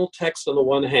original text on the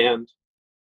one hand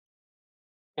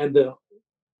and the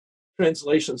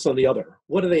translations on the other.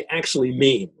 What do they actually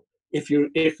mean? If you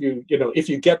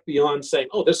get beyond saying,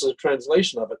 oh, this is a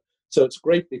translation of it, so it's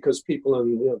great because people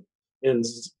in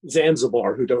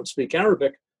Zanzibar who don't speak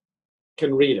Arabic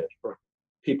can read it, or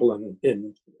people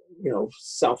in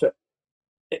South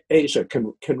Asia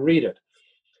can read it,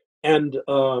 and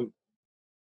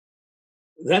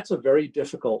that's a very,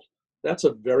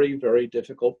 very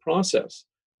difficult process.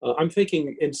 I'm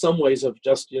thinking in some ways of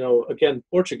just, again,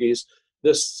 Portuguese,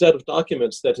 this set of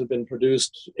documents that have been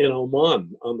produced in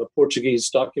Oman, on the Portuguese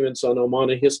documents on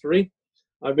Omani history.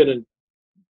 I've been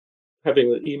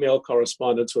having an email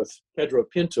correspondence with Pedro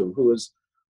Pinto, who is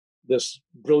this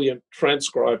brilliant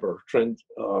transcriber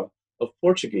of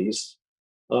Portuguese.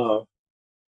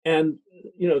 And,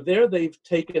 there they've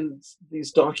taken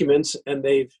these documents and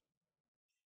they've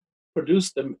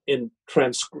produced them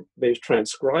they've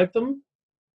transcribed them,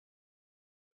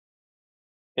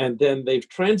 and then they've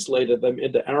translated them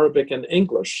into Arabic and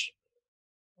English.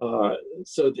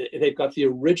 So they've got the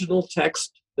original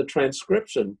text, the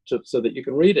transcription, so that you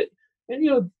can read it.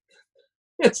 And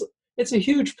it's a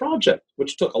huge project,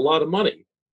 which took a lot of money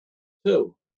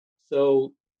too.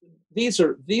 So these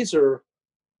are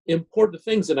important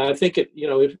things, and I think if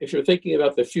you're thinking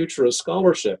about the future of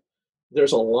scholarship,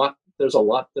 there's a lot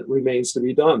that remains to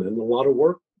be done, and a lot of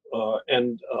work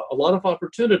and a lot of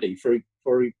opportunity for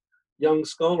young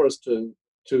scholars to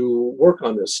work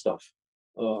on this stuff.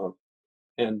 So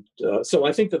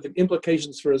I think that the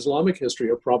implications for Islamic history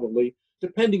are probably,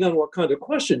 depending on what kind of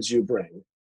questions you bring,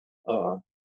 and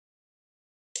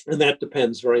that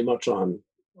depends very much on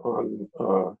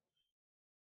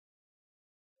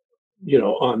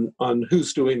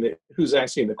who's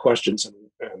asking the questions,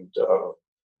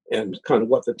 and kind of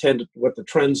what the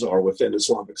trends are within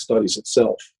Islamic studies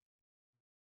itself.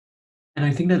 And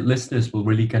I think that listeners will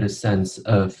really get a sense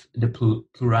of the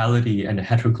plurality and the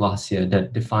heteroglossia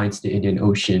that defines the Indian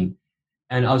Ocean.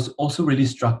 And I was also really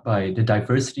struck by the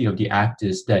diversity of the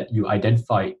actors that you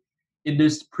identified in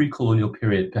this pre-colonial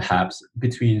period, perhaps,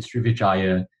 between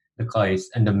Srivijaya, the Qais,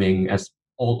 and the Ming as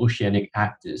all oceanic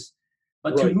actors.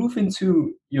 But Right. To move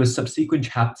into your subsequent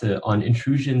chapter on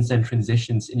intrusions and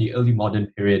transitions in the early modern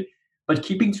period, but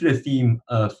keeping to the theme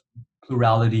of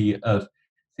plurality, of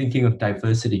thinking of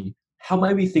diversity, how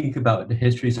might we think about the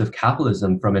histories of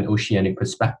capitalism from an oceanic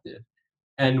perspective?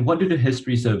 And what do the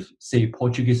histories of, say,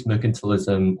 Portuguese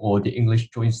mercantilism, or the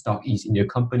English Joint Stock East India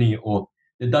Company, or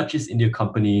the Dutch East India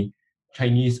Company,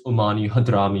 Chinese, Omani,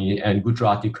 Hadrami, and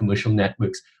Gujarati commercial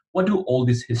networks, what do all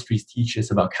these histories teach us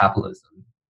about capitalism?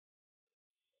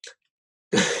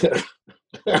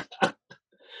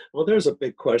 Well, there's a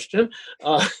big question.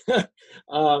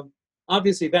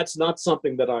 Obviously, that's not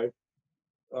something that I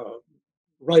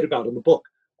write about in the book.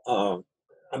 I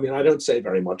mean, I don't say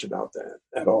very much about that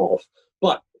at all.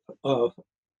 But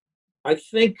I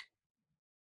think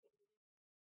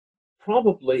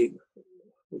probably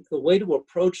the way to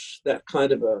approach that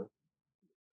kind of a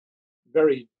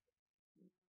very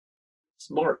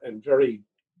smart and very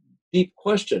deep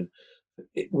question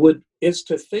is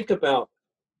to think about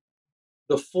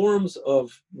the forms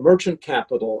of merchant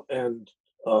capital and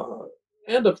of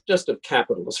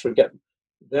capital. Let's forget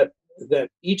that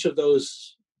each of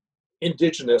those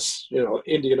indigenous,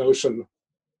 Indian Ocean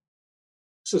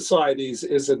societies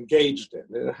is engaged in,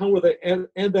 and how are they, and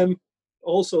then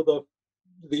also the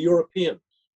European,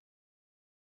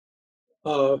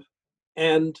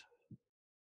 and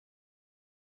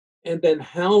then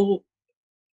how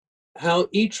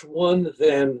each one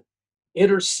then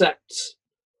intersects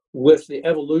with the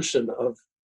evolution of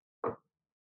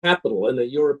capital in the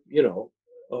Europe, in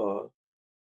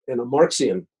a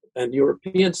Marxian and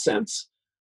European sense,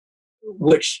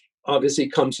 which obviously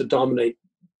comes to dominate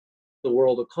the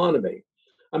world economy.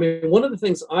 I mean, one of the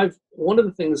things I'm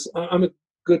a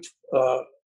good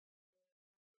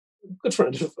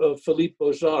friend of Philippe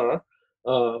Bojar,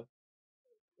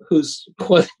 who's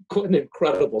quite an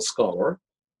incredible scholar.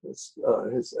 As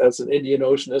an Indian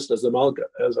Oceanist, as a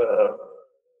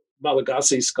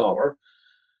Malagasy scholar,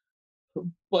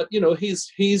 but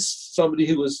he's somebody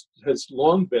who has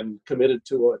long been committed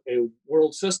to a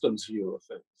world systems view of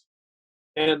things,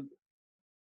 and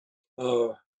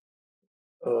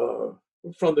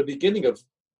from the beginning of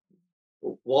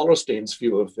Wallerstein's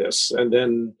view of this, and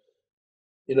then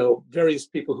various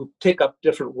people who take up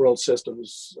different world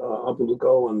systems, Abu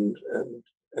Lugo and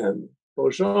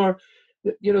Bojar,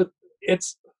 it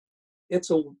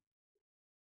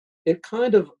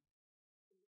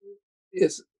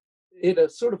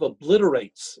sort of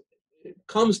obliterates. It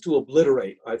comes to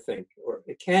obliterate, I think, or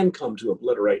it can come to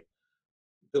obliterate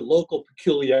the local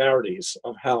peculiarities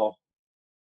of how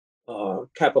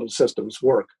capital systems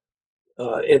work.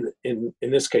 In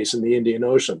this case, in the Indian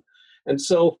Ocean, and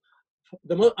so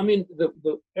the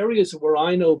areas where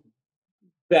I know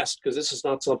best, because this is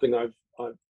not something I've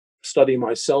studied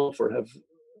myself or have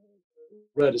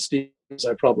read as deep as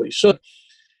I probably should,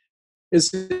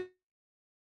 is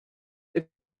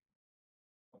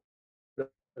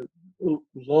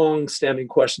long-standing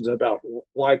questions about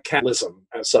why capitalism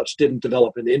as such didn't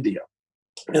develop in India,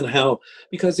 and how,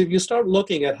 because if you start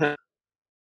looking at how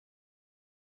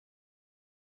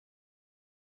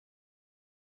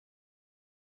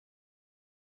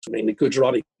mainly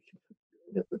Gujarati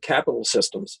capital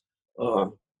systems,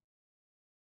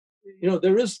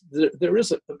 there is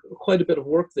quite a bit of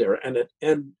work there, and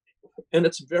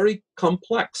it's very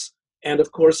complex. And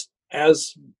of course,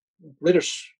 as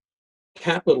British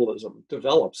capitalism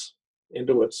develops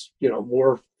into its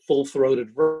more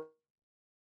full-throated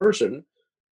version,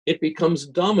 it becomes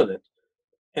dominant,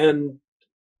 and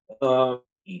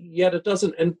yet it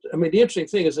doesn't. And I mean, the interesting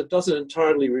thing is it doesn't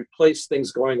entirely replace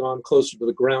things going on closer to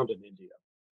the ground in India,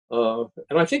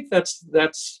 and I think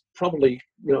that's probably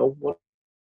one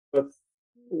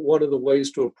of the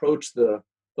ways to approach the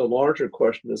larger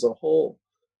question as a whole,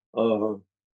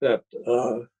 that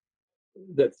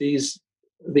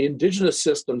the indigenous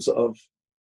systems of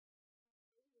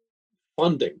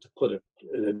funding, to put it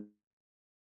in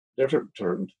different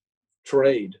terms,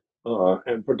 trade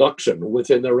and production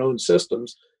within their own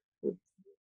systems,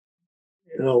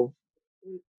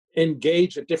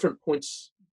 engage at different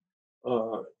points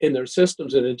in their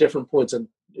systems and at different points in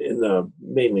the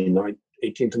mainly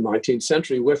 18th and 19th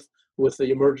century with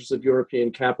the emergence of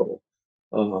European capital.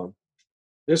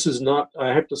 This is not, I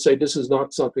have to say, this is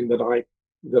not something that I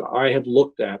have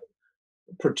looked at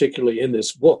particularly in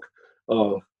this book,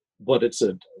 but it's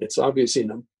obviously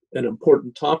an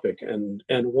important topic, and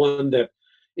one that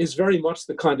is very much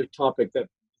the kind of topic that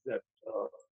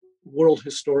world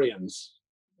historians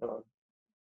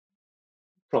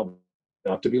probably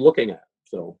ought to be looking at.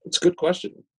 So it's a good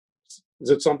question. Is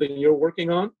it something you're working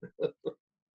on?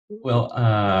 Well,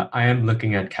 I am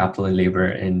looking at capital and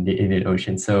labor in the Indian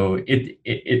Ocean, so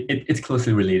it's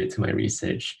closely related to my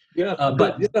research. Yeah,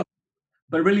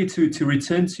 but really to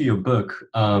return to your book,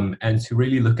 and to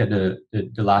really look at the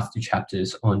last two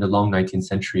chapters on the long 19th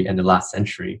century and the last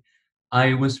century,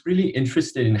 I was really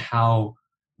interested in how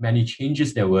many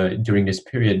changes there were during this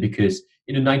period, because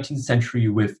in the 19th century,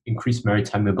 with increased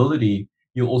maritime mobility,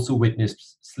 you also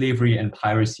witnessed slavery and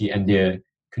piracy and their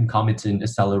concomitant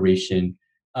acceleration.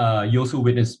 You also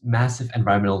witness massive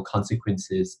environmental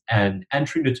consequences. And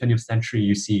entering the 20th century,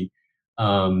 you see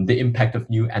the impact of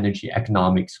new energy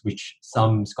economics, which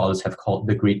some scholars have called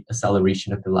the great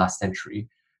acceleration of the last century.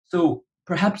 So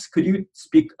perhaps could you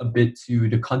speak a bit to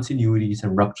the continuities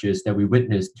and ruptures that we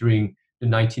witnessed during the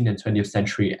 19th and 20th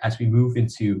century as we move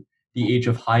into the age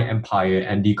of high empire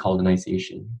and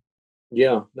decolonization?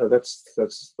 Yeah, no, that's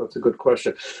a good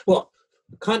question. Well,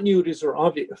 continuities are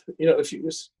obvious. If you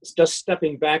just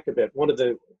stepping back a bit, one of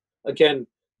the, again,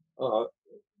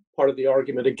 part of the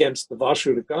argument against the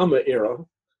Vasco da Gama era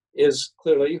is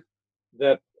clearly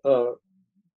that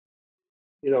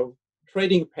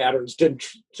trading patterns didn't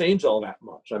change all that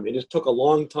much. I mean, it took a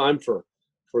long time for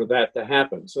that to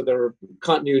happen. So there are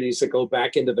continuities that go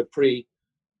back into the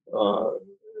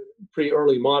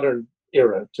pre-early modern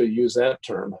era, to use that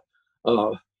term.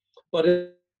 But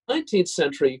in the 19th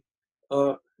century,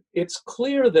 it's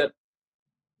clear that,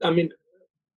 I mean,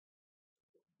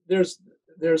 there's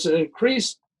an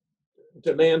increased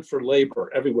demand for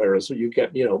labor everywhere as you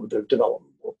get, the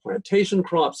development of plantation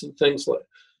crops and things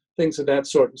of that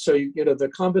sort. So,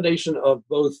 the combination of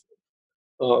both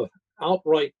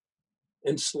outright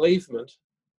enslavement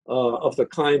of the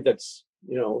kind that's,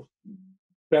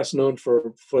 best known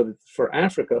for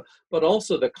Africa, but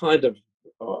also the kind of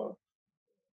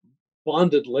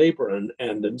bonded labor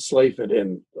and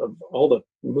enslavement of all the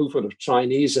movement of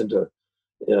Chinese into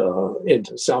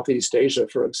Southeast Asia,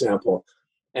 for example,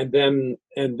 and then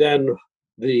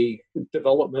the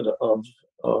development of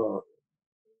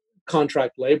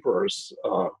contract laborers,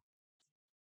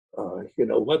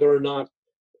 whether or not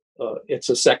it's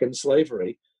a second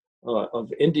slavery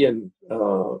of Indian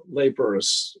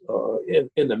laborers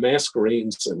in the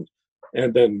Mascarenes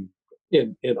and then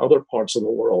in other parts of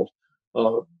the world.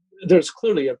 There's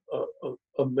clearly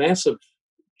a massive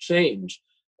change.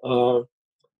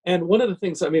 And one of the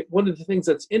things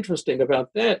that's interesting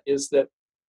about that is that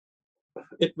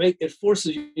it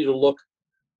forces you to look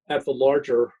at the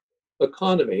larger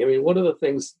economy. I mean, one of the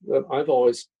things that I've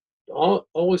always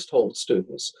told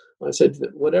students, I said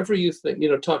that whatever you think,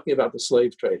 talking about the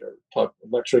slave trade or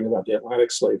lecturing about the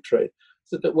Atlantic slave trade,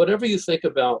 so that whatever you think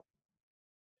about,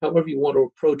 however you want to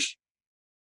approach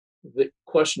the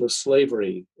question of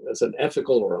slavery as an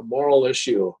ethical or a moral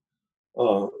issue,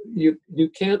 you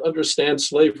can't understand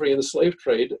slavery and the slave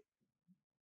trade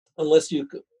unless you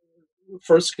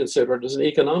first consider it as an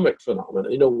economic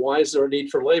phenomenon. Why is there a need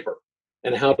for labor?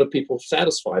 And how do people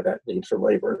satisfy that need for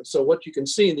labor? And so what you can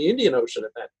see in the Indian Ocean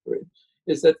at that period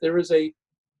is that there is a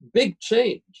big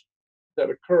change that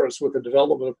occurs with the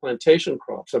development of plantation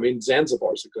crops. I mean,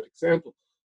 Zanzibar is a good example,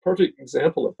 perfect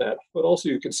example of that. But also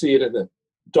you can see it in the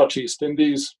Dutch East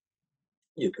Indies.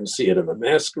 You can see it in the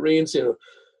Mascarenes,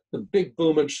 the big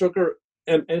boom in sugar.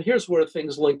 And here's where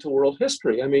things link to world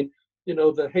history. I mean,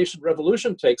 the Haitian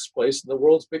Revolution takes place and the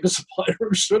world's biggest supplier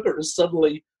of sugar is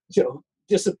suddenly,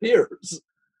 disappears,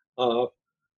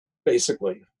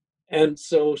 basically. And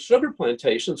so sugar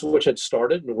plantations, which had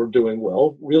started and were doing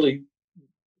well, really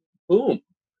boom.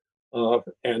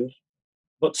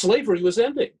 But slavery was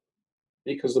ending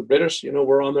because the British,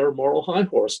 were on their moral high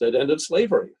horse that ended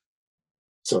slavery.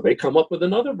 So they come up with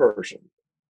another version.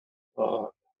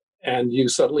 And you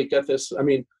suddenly get this. I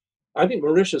mean, I think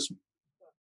Mauritius,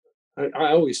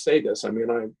 I always say this. I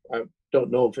mean, I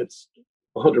don't know if it's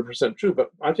 100% true, but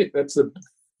I think that's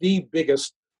the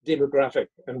biggest demographic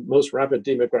and most rapid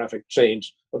demographic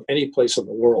change of any place in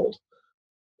the world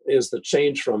is the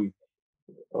change from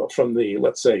the,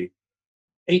 let's say,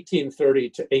 1830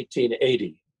 to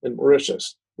 1880 in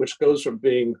Mauritius, which goes from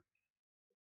being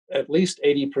at least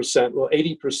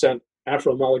 80%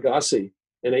 Afro-Malagasy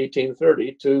in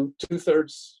 1830 to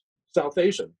 2/3 South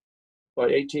Asian by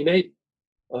 1880.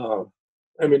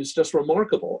 I mean, it's just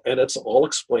remarkable, and it's all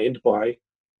explained by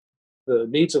the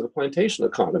needs of the plantation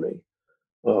economy.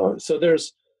 So there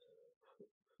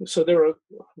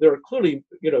are clearly,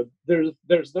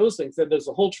 there's those things. Then there's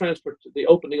the whole the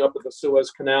opening up of the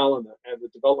Suez Canal and the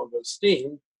development of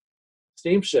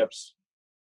steamships,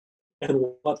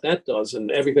 and what that does,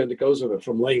 and everything that goes with it,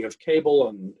 from laying of cable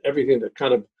and everything that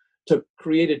to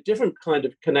create a different kind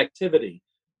of connectivity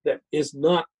that is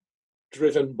not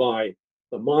driven by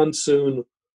the monsoon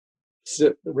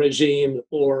regime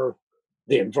or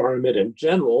the environment in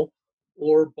general,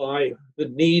 or by the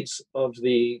needs of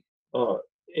the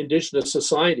indigenous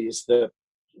societies that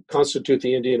constitute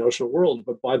the Indian Ocean world,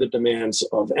 but by the demands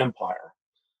of empire.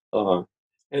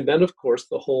 And then, of course,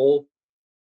 the whole,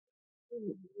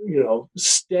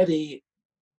 steady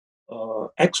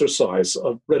exercise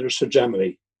of British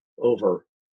hegemony over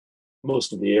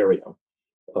most of the area.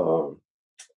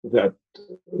 That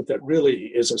really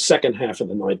is a second half of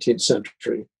the 19th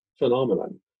century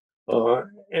phenomenon.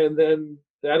 And then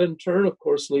that in turn, of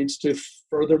course, leads to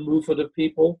further movement of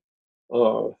people,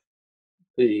 and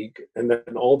then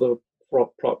all the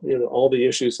all the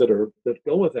issues that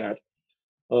go with that,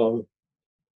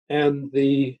 and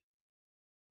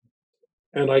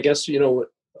I guess and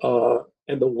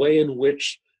the way in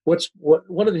which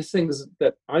one of the things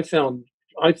that I find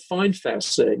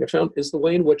fascinating. Is the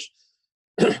way in which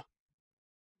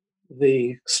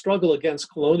the struggle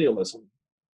against colonialism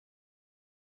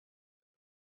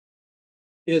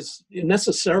is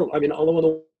necessarily. I mean, although on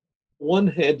the one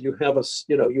hand you have a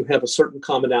certain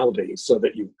commonality, so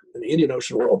that in the Indian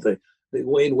Ocean world, the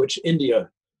way in which India,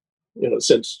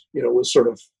 since was sort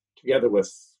of together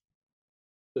with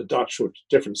the Dutch, which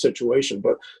different situation,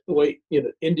 but the way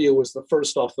India was the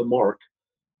first off the mark,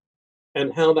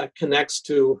 and how that connects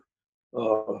to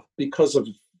because of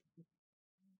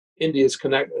India's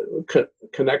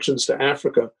connections to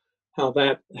Africa, how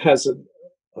that has a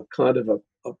kind of a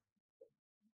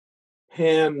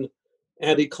pan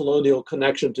anti-colonial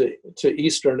connection to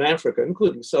Eastern Africa,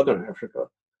 including Southern Africa.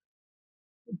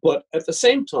 But at the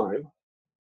same time,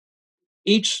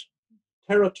 each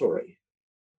territory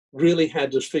really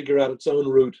had to figure out its own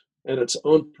route and its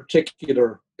own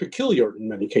peculiar, in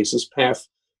many cases, path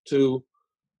to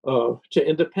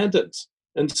independence.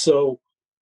 And so,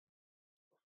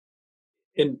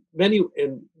 in many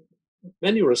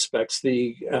respects,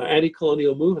 the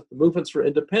anti-colonial movement, the movements for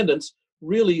independence,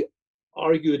 really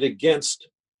argued against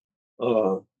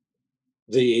the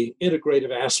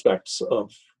integrative aspects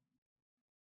of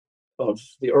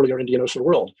the earlier Indian Ocean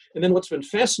world. And then what's been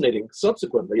fascinating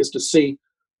subsequently is to see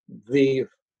the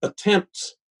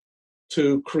attempts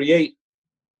to create,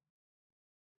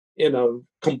 in a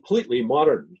completely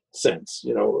modern sense,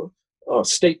 a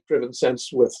state-driven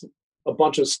sense, with a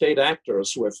bunch of state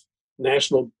actors with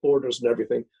national borders and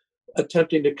everything,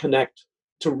 attempting to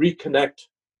reconnect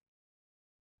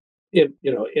in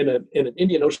an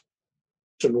Indian Ocean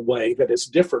way that is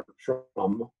different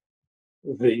from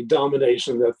the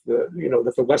domination that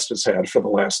the West has had for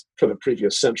the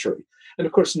previous century. And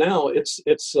of course, now it's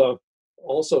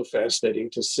also fascinating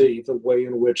to see the way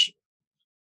in which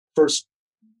first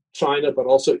China, but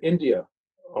also India,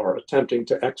 are attempting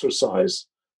to exercise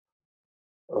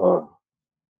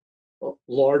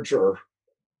larger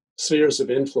spheres of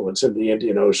influence in the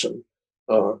Indian Ocean,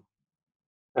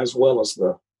 as well as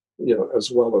the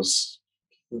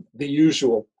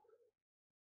usual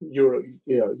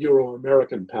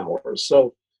Euro-American powers.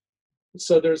 So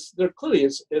there clearly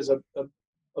is a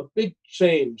big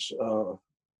change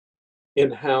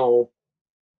in how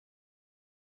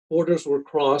borders were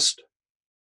crossed,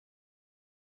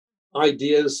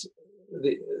 ideas,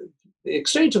 the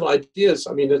exchange of ideas.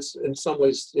 I mean, it's in some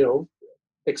ways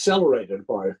accelerated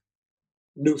by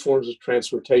new forms of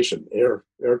transportation, air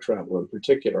travel in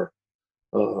particular.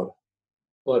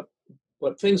 But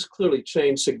things clearly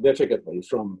changed significantly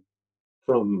from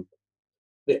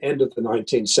the end of the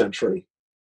 19th century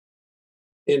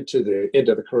into the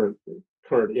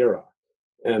current era,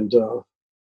 and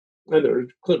there are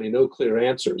clearly no clear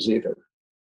answers either.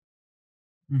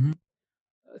 Mm-hmm.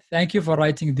 Thank you for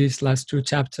writing these last two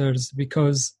chapters,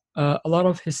 because a lot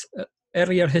of his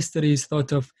earlier histories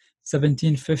thought of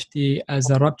 1750 as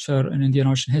a rupture in Indian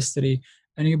Ocean history,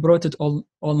 and you brought it all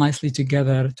nicely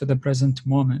together to the present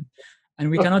moment. And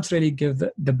we cannot really give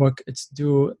the book its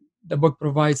due. The book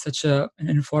provides such an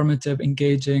informative,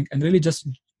 engaging, and really just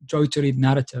joy to read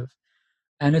narrative.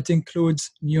 And it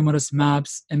includes numerous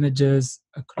maps, images,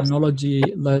 a chronology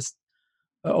list,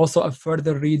 also a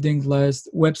further reading list,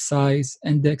 websites,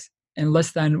 index, in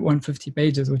less than 150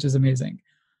 pages, which is amazing.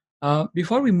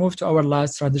 Before we move to our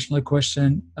last traditional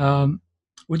question,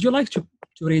 would you like to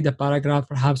read a paragraph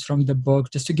perhaps from the book,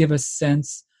 just to give a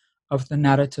sense of the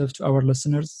narrative to our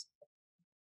listeners?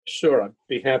 Sure, I'd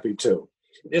be happy to.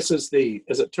 As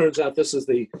it turns out, this is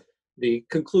the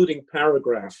concluding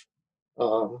paragraph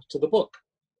to the book.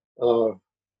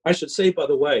 I should say, by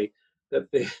the way,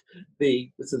 that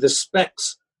the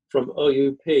specs from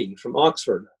OUP, from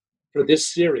Oxford, for this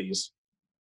series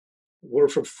were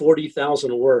for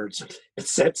 40,000 words.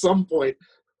 It's at some point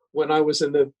when I was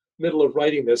in the middle of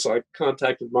writing this, I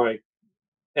contacted my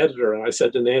editor and I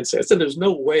said to Nancy, there's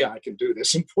no way I can do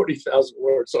this in 40,000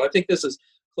 words. So I think this is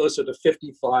closer to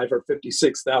 55 or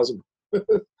 56,000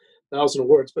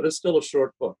 words, but it's still a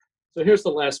short book. So here's the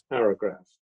last paragraph.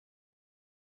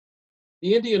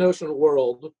 The Indian Ocean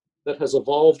world that has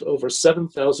evolved over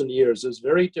 7,000 years is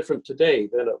very different today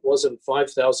than it was in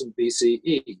 5000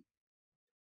 BCE.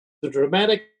 The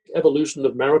dramatic evolution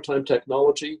of maritime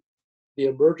technology, the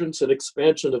emergence and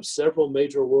expansion of several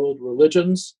major world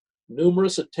religions,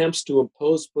 numerous attempts to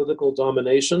impose political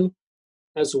domination,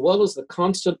 as well as the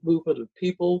constant movement of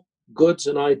people, goods,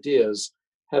 and ideas,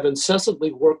 have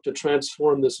incessantly worked to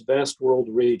transform this vast world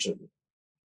region.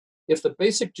 If the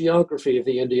basic geography of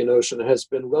the Indian Ocean has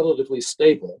been relatively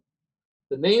stable,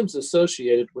 the names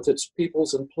associated with its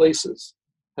peoples and places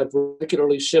have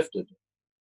regularly shifted.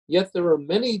 Yet there are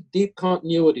many deep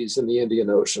continuities in the Indian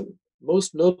Ocean,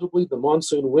 most notably the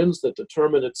monsoon winds that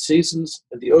determine its seasons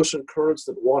and the ocean currents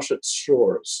that wash its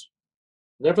shores.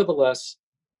 Nevertheless,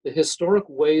 the historic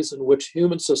ways in which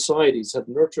human societies have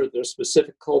nurtured their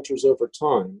specific cultures over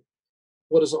time,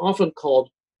 what is often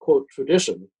called, quote,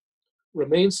 tradition,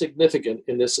 remains significant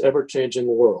in this ever-changing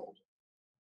world.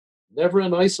 Never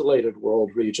an isolated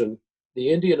world region, the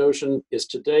Indian Ocean is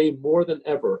today more than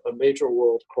ever a major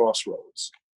world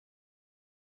crossroads.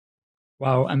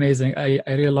 Wow, amazing. I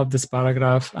really love this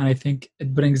paragraph, and I think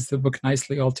it brings the book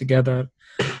nicely all together.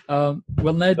 Well,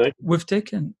 Ned, we've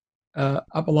taken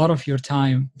up a lot of your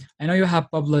time. I know you have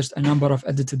published a number of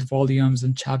edited volumes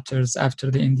and chapters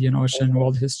after the Indian Ocean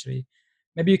world history.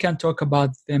 Maybe you can talk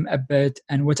about them a bit,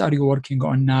 and what are you working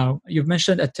on now? You've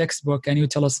mentioned a textbook. Can you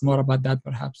tell us more about that,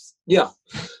 perhaps? Yeah.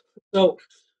 So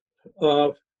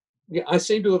I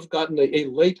seem to have gotten a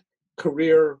late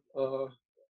career, a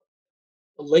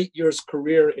late years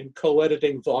career in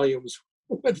co-editing volumes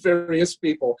with various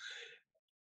people.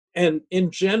 And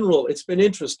in general, it's been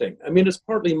interesting. I mean, it's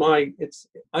partly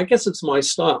I guess it's my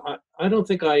style. I don't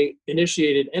think I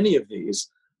initiated any of these,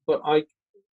 but I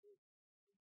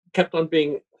kept on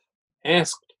being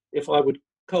asked if I would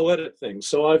co-edit things.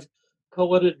 So I've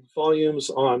co-edited volumes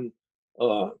on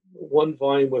one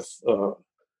volume with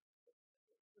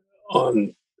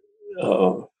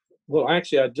well,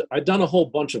 actually, I'd done a whole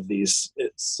bunch of these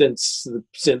since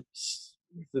the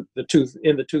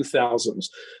 2000s,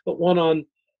 but one on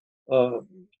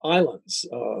islands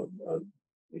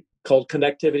called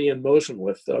Connectivity and Motion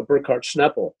with Burkhard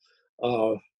Schneppel.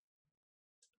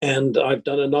 And I've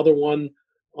done another one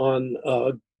on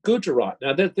Gujarat.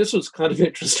 Now, this was kind of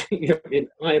interesting. I mean,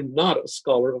 I am not a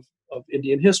scholar of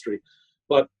Indian history,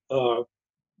 but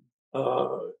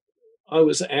I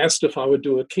was asked if I would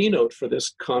do a keynote for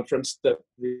this conference that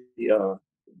the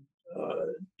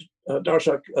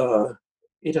Darshak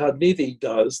Itahadnithi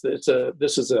does.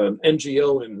 This is an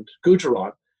NGO in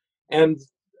Gujarat, and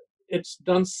it's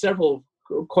done several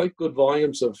quite good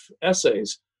volumes of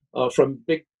essays from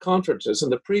big conferences.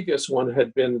 And the previous one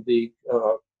had been the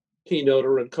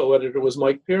keynoter and co-editor was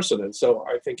Mike Pearson, and so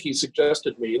I think he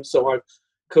suggested me, and so I've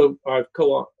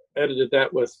co-edited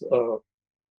that with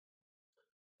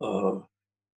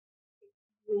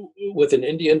an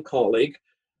Indian colleague.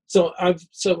 So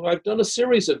I've done a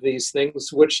series of these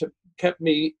things which have kept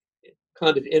me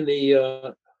kind of in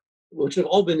the which have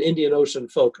all been Indian Ocean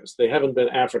focused. They haven't been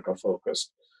Africa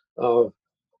focused.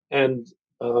 And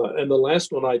the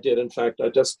last one I did, in fact, I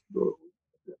just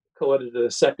co-edited a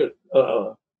second,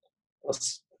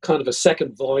 kind of a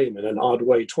second volume in an odd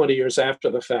way, 20 years after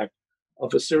the fact,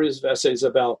 of a series of essays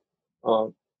about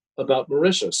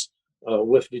Mauritius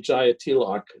with Vijaya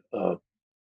Tilak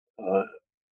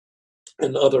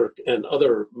and other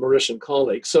Mauritian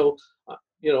colleagues. So,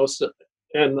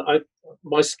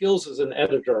 my skills as an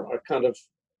editor are kind of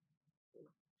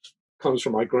comes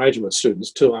from my graduate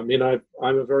students too. I mean, I'm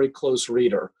a very close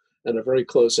reader and a very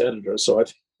close editor, so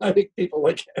I think people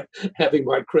like having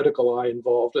my critical eye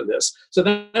involved in this.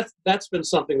 So that's been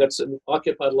something that's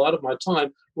occupied a lot of my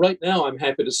time. Right now, I'm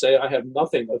happy to say I have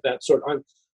nothing of that sort.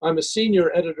 I'm a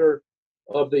senior editor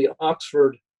of the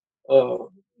Oxford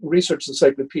Research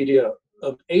Encyclopedia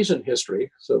of Asian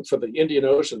History, so for the Indian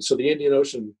Ocean. So the Indian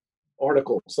Ocean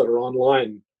articles that are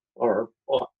online are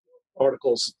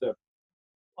articles that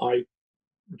I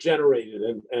generated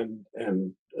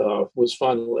and was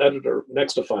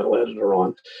next to final editor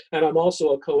on. And I'm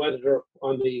also a co-editor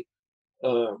on the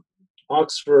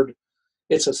Oxford.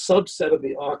 It's a subset of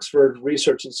the Oxford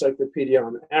Research Encyclopedia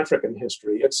on African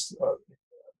History. It's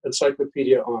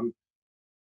encyclopedia on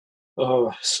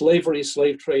slavery,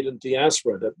 slave trade, and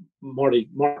diaspora that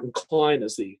Martin Klein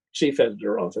is the chief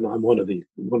editor of, and I'm one of the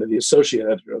associate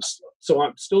editors. So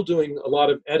I'm still doing a lot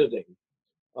of editing.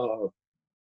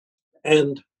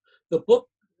 And the book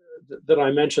that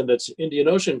I mentioned, that's Indian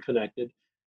Ocean connected,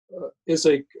 is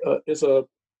a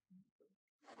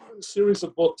series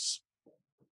of books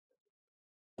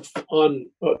on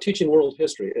teaching world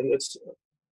history, and it's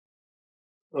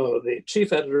the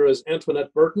chief editor is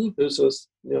Antoinette Burton, who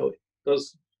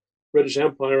does British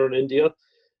Empire in India,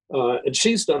 and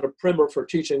she's done a primer for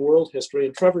teaching world history,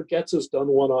 and Trevor Getz has done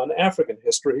one on African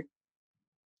history,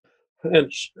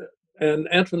 and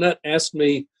Antoinette asked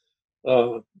me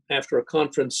after a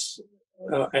conference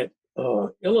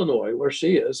Illinois, where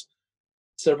she is,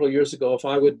 several years ago, if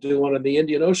I would do one in the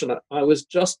Indian Ocean. I was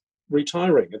just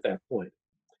retiring at that point.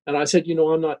 And I said,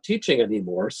 I'm not teaching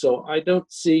anymore, so I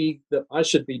don't see that I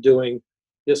should be doing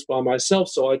this by myself.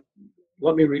 So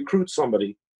let me recruit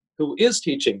somebody who is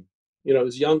teaching,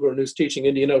 who's younger and who's teaching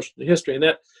Indian Ocean history. And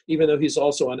that, even though he's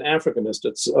also an Africanist,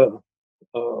 it's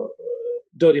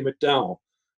Dodi McDowell,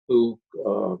 who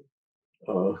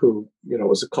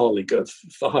was a colleague of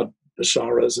Fahad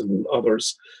Bashara's and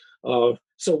others.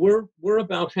 So we're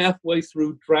about halfway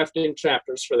through drafting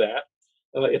chapters for that.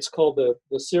 It's called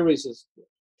the series is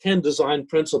 10 design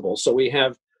principles. So we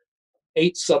have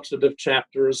 8 substantive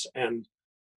chapters and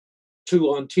 2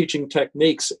 on teaching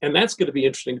techniques. And that's going to be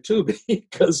interesting too,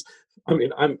 because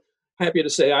I'm happy to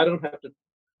say I don't have to,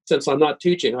 since I'm not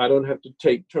teaching, I don't have to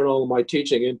turn all of my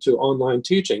teaching into online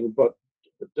teaching, but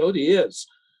Dodi is.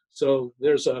 So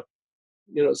there's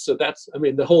so that's,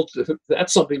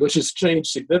 that's something which has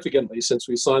changed significantly since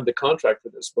we signed the contract for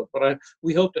this book. But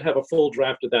we hope to have a full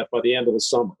draft of that by the end of the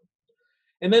summer.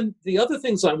 And then the other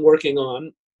things I'm working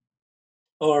on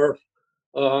are,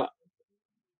 I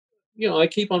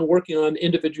keep on working on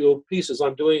individual pieces.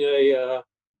 I'm doing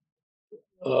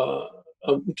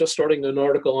I'm just starting an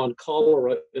article on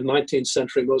cholera in 19th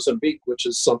century Mozambique, which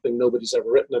is something nobody's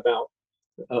ever written about,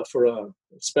 for a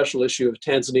special issue of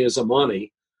Tanzania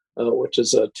Zamani, which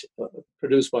is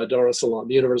produced by Dar es Salaam,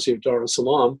 the University of Dar es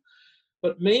Salaam.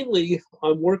 But mainly,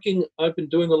 I've been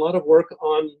doing a lot of work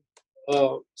on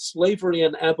slavery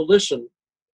and abolition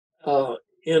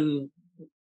in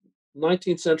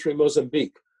 19th century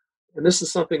Mozambique. And this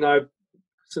is something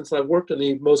since I've worked in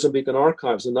the Mozambican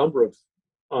archives on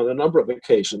a number of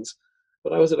occasions,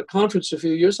 but I was at a conference a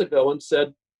few years ago and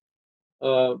said,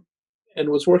 and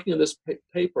was working on this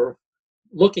paper,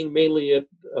 looking mainly at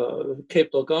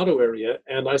Cape Delgado area,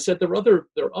 and I said there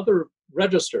are other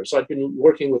registers. I've been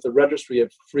working with the Registry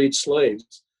of Freed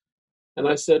Slaves, and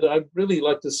I said I'd really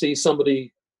like to see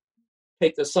somebody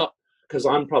take this up, because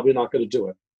I'm probably not going to do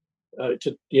it.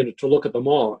 To look at them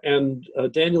all. And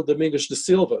Daniel Domingos da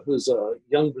Silva, who's a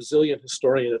young Brazilian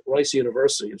historian at Rice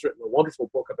University, has written a wonderful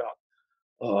book about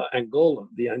Angola,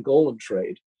 the Angolan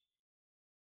trade.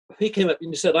 He came up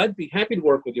and he said, I'd be happy to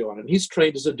work with you on it. And he's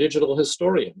trained as a digital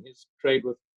historian. He's trained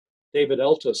with David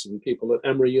Eltis and people at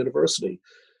Emory University.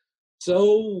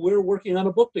 So we're working on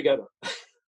a book together.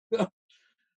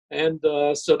 And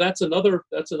so that's another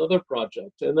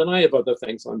project. And then I have other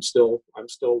things I'm still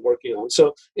working on.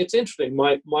 So it's interesting.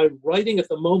 My writing at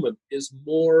the moment is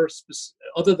more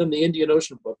other than the Indian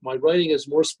Ocean book. My writing is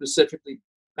more specifically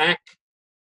back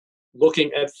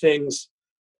looking at things,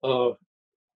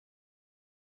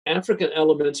 African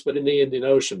elements, but in the Indian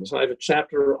Ocean. So I have a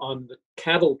chapter on the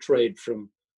cattle trade from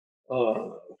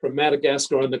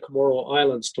Madagascar and the Comoro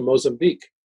Islands to Mozambique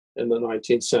in the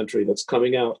 19th century that's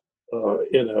coming out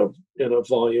in a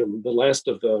volume, the last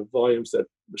of the volumes that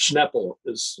Schneppel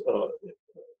is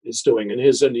doing in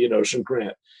his Indian Ocean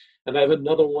grant. And I have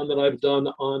another one that I've done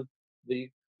on the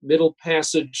middle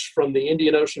passage from the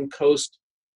Indian Ocean coast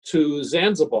to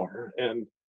Zanzibar, and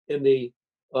in the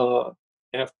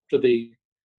after the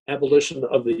abolition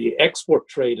of the export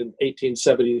trade in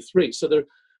 1873. So there are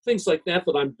things like that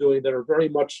I'm doing that are very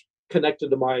much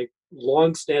connected to my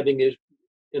longstanding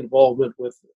involvement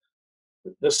with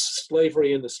the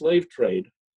slavery and the slave trade.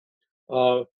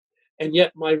 And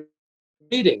yet my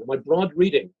broad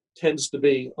reading tends to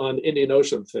be on Indian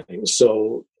Ocean things.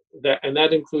 So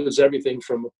that includes everything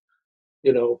from,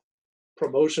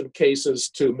 promotion cases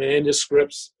to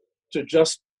manuscripts to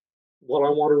just what I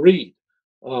want to read.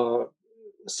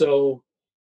 So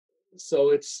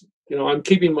it's, I'm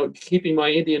keeping my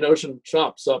Indian Ocean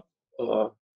chops up,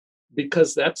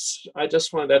 because I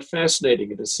just find that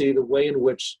fascinating to see the way in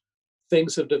which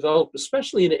things have developed,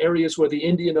 especially in areas where the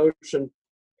Indian Ocean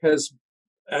has,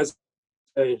 as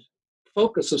a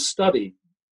focus of study,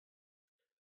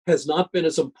 has not been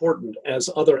as important as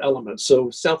other elements. So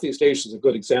Southeast Asia is a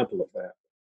good example of that,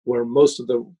 where most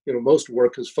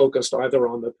work is focused either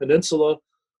on the peninsula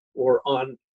or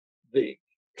on the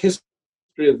history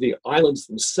of the islands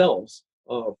themselves.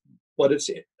 But it's,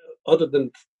 other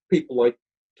than people like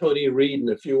Tony Reed and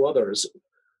a few others,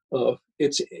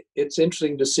 it's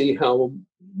interesting to see how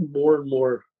more and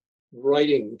more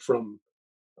writing from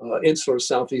insular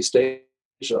Southeast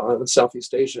Asia, island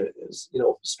Southeast Asia, is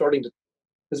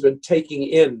has been taking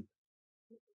in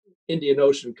Indian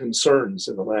Ocean concerns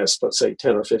in the last, let's say,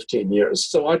 10 or 15 years.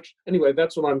 So anyway,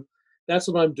 that's what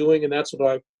I'm doing, and that's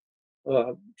what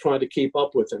I'm trying to keep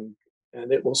up with, and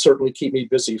it will certainly keep me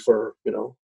busy for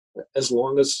as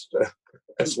long as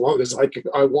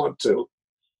I want to.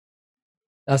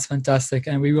 That's fantastic.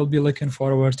 And we will be looking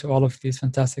forward to all of these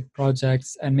fantastic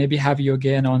projects and maybe have you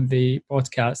again on the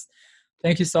podcast.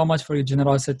 Thank you so much for your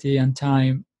generosity and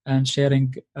time and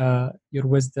sharing your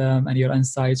wisdom and your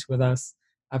insights with us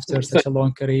after such a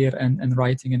long career in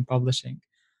writing and publishing.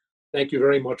 Thank you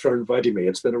very much for inviting me.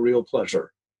 It's been a real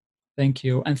pleasure. Thank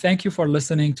you. And thank you for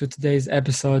listening to today's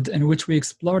episode in which we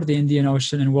explored the Indian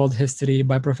Ocean and world history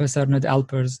by Professor Ned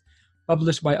Alpers,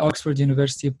 published by Oxford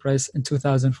University Press in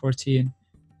 2014.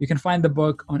 You can find the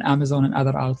book on Amazon and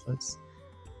other outlets.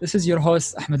 This is your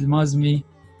host, Ahmed Al-Mazmi.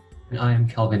 And I am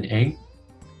Kelvin Eng.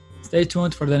 Stay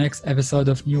tuned for the next episode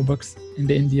of New Books in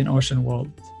the Indian Ocean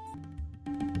World.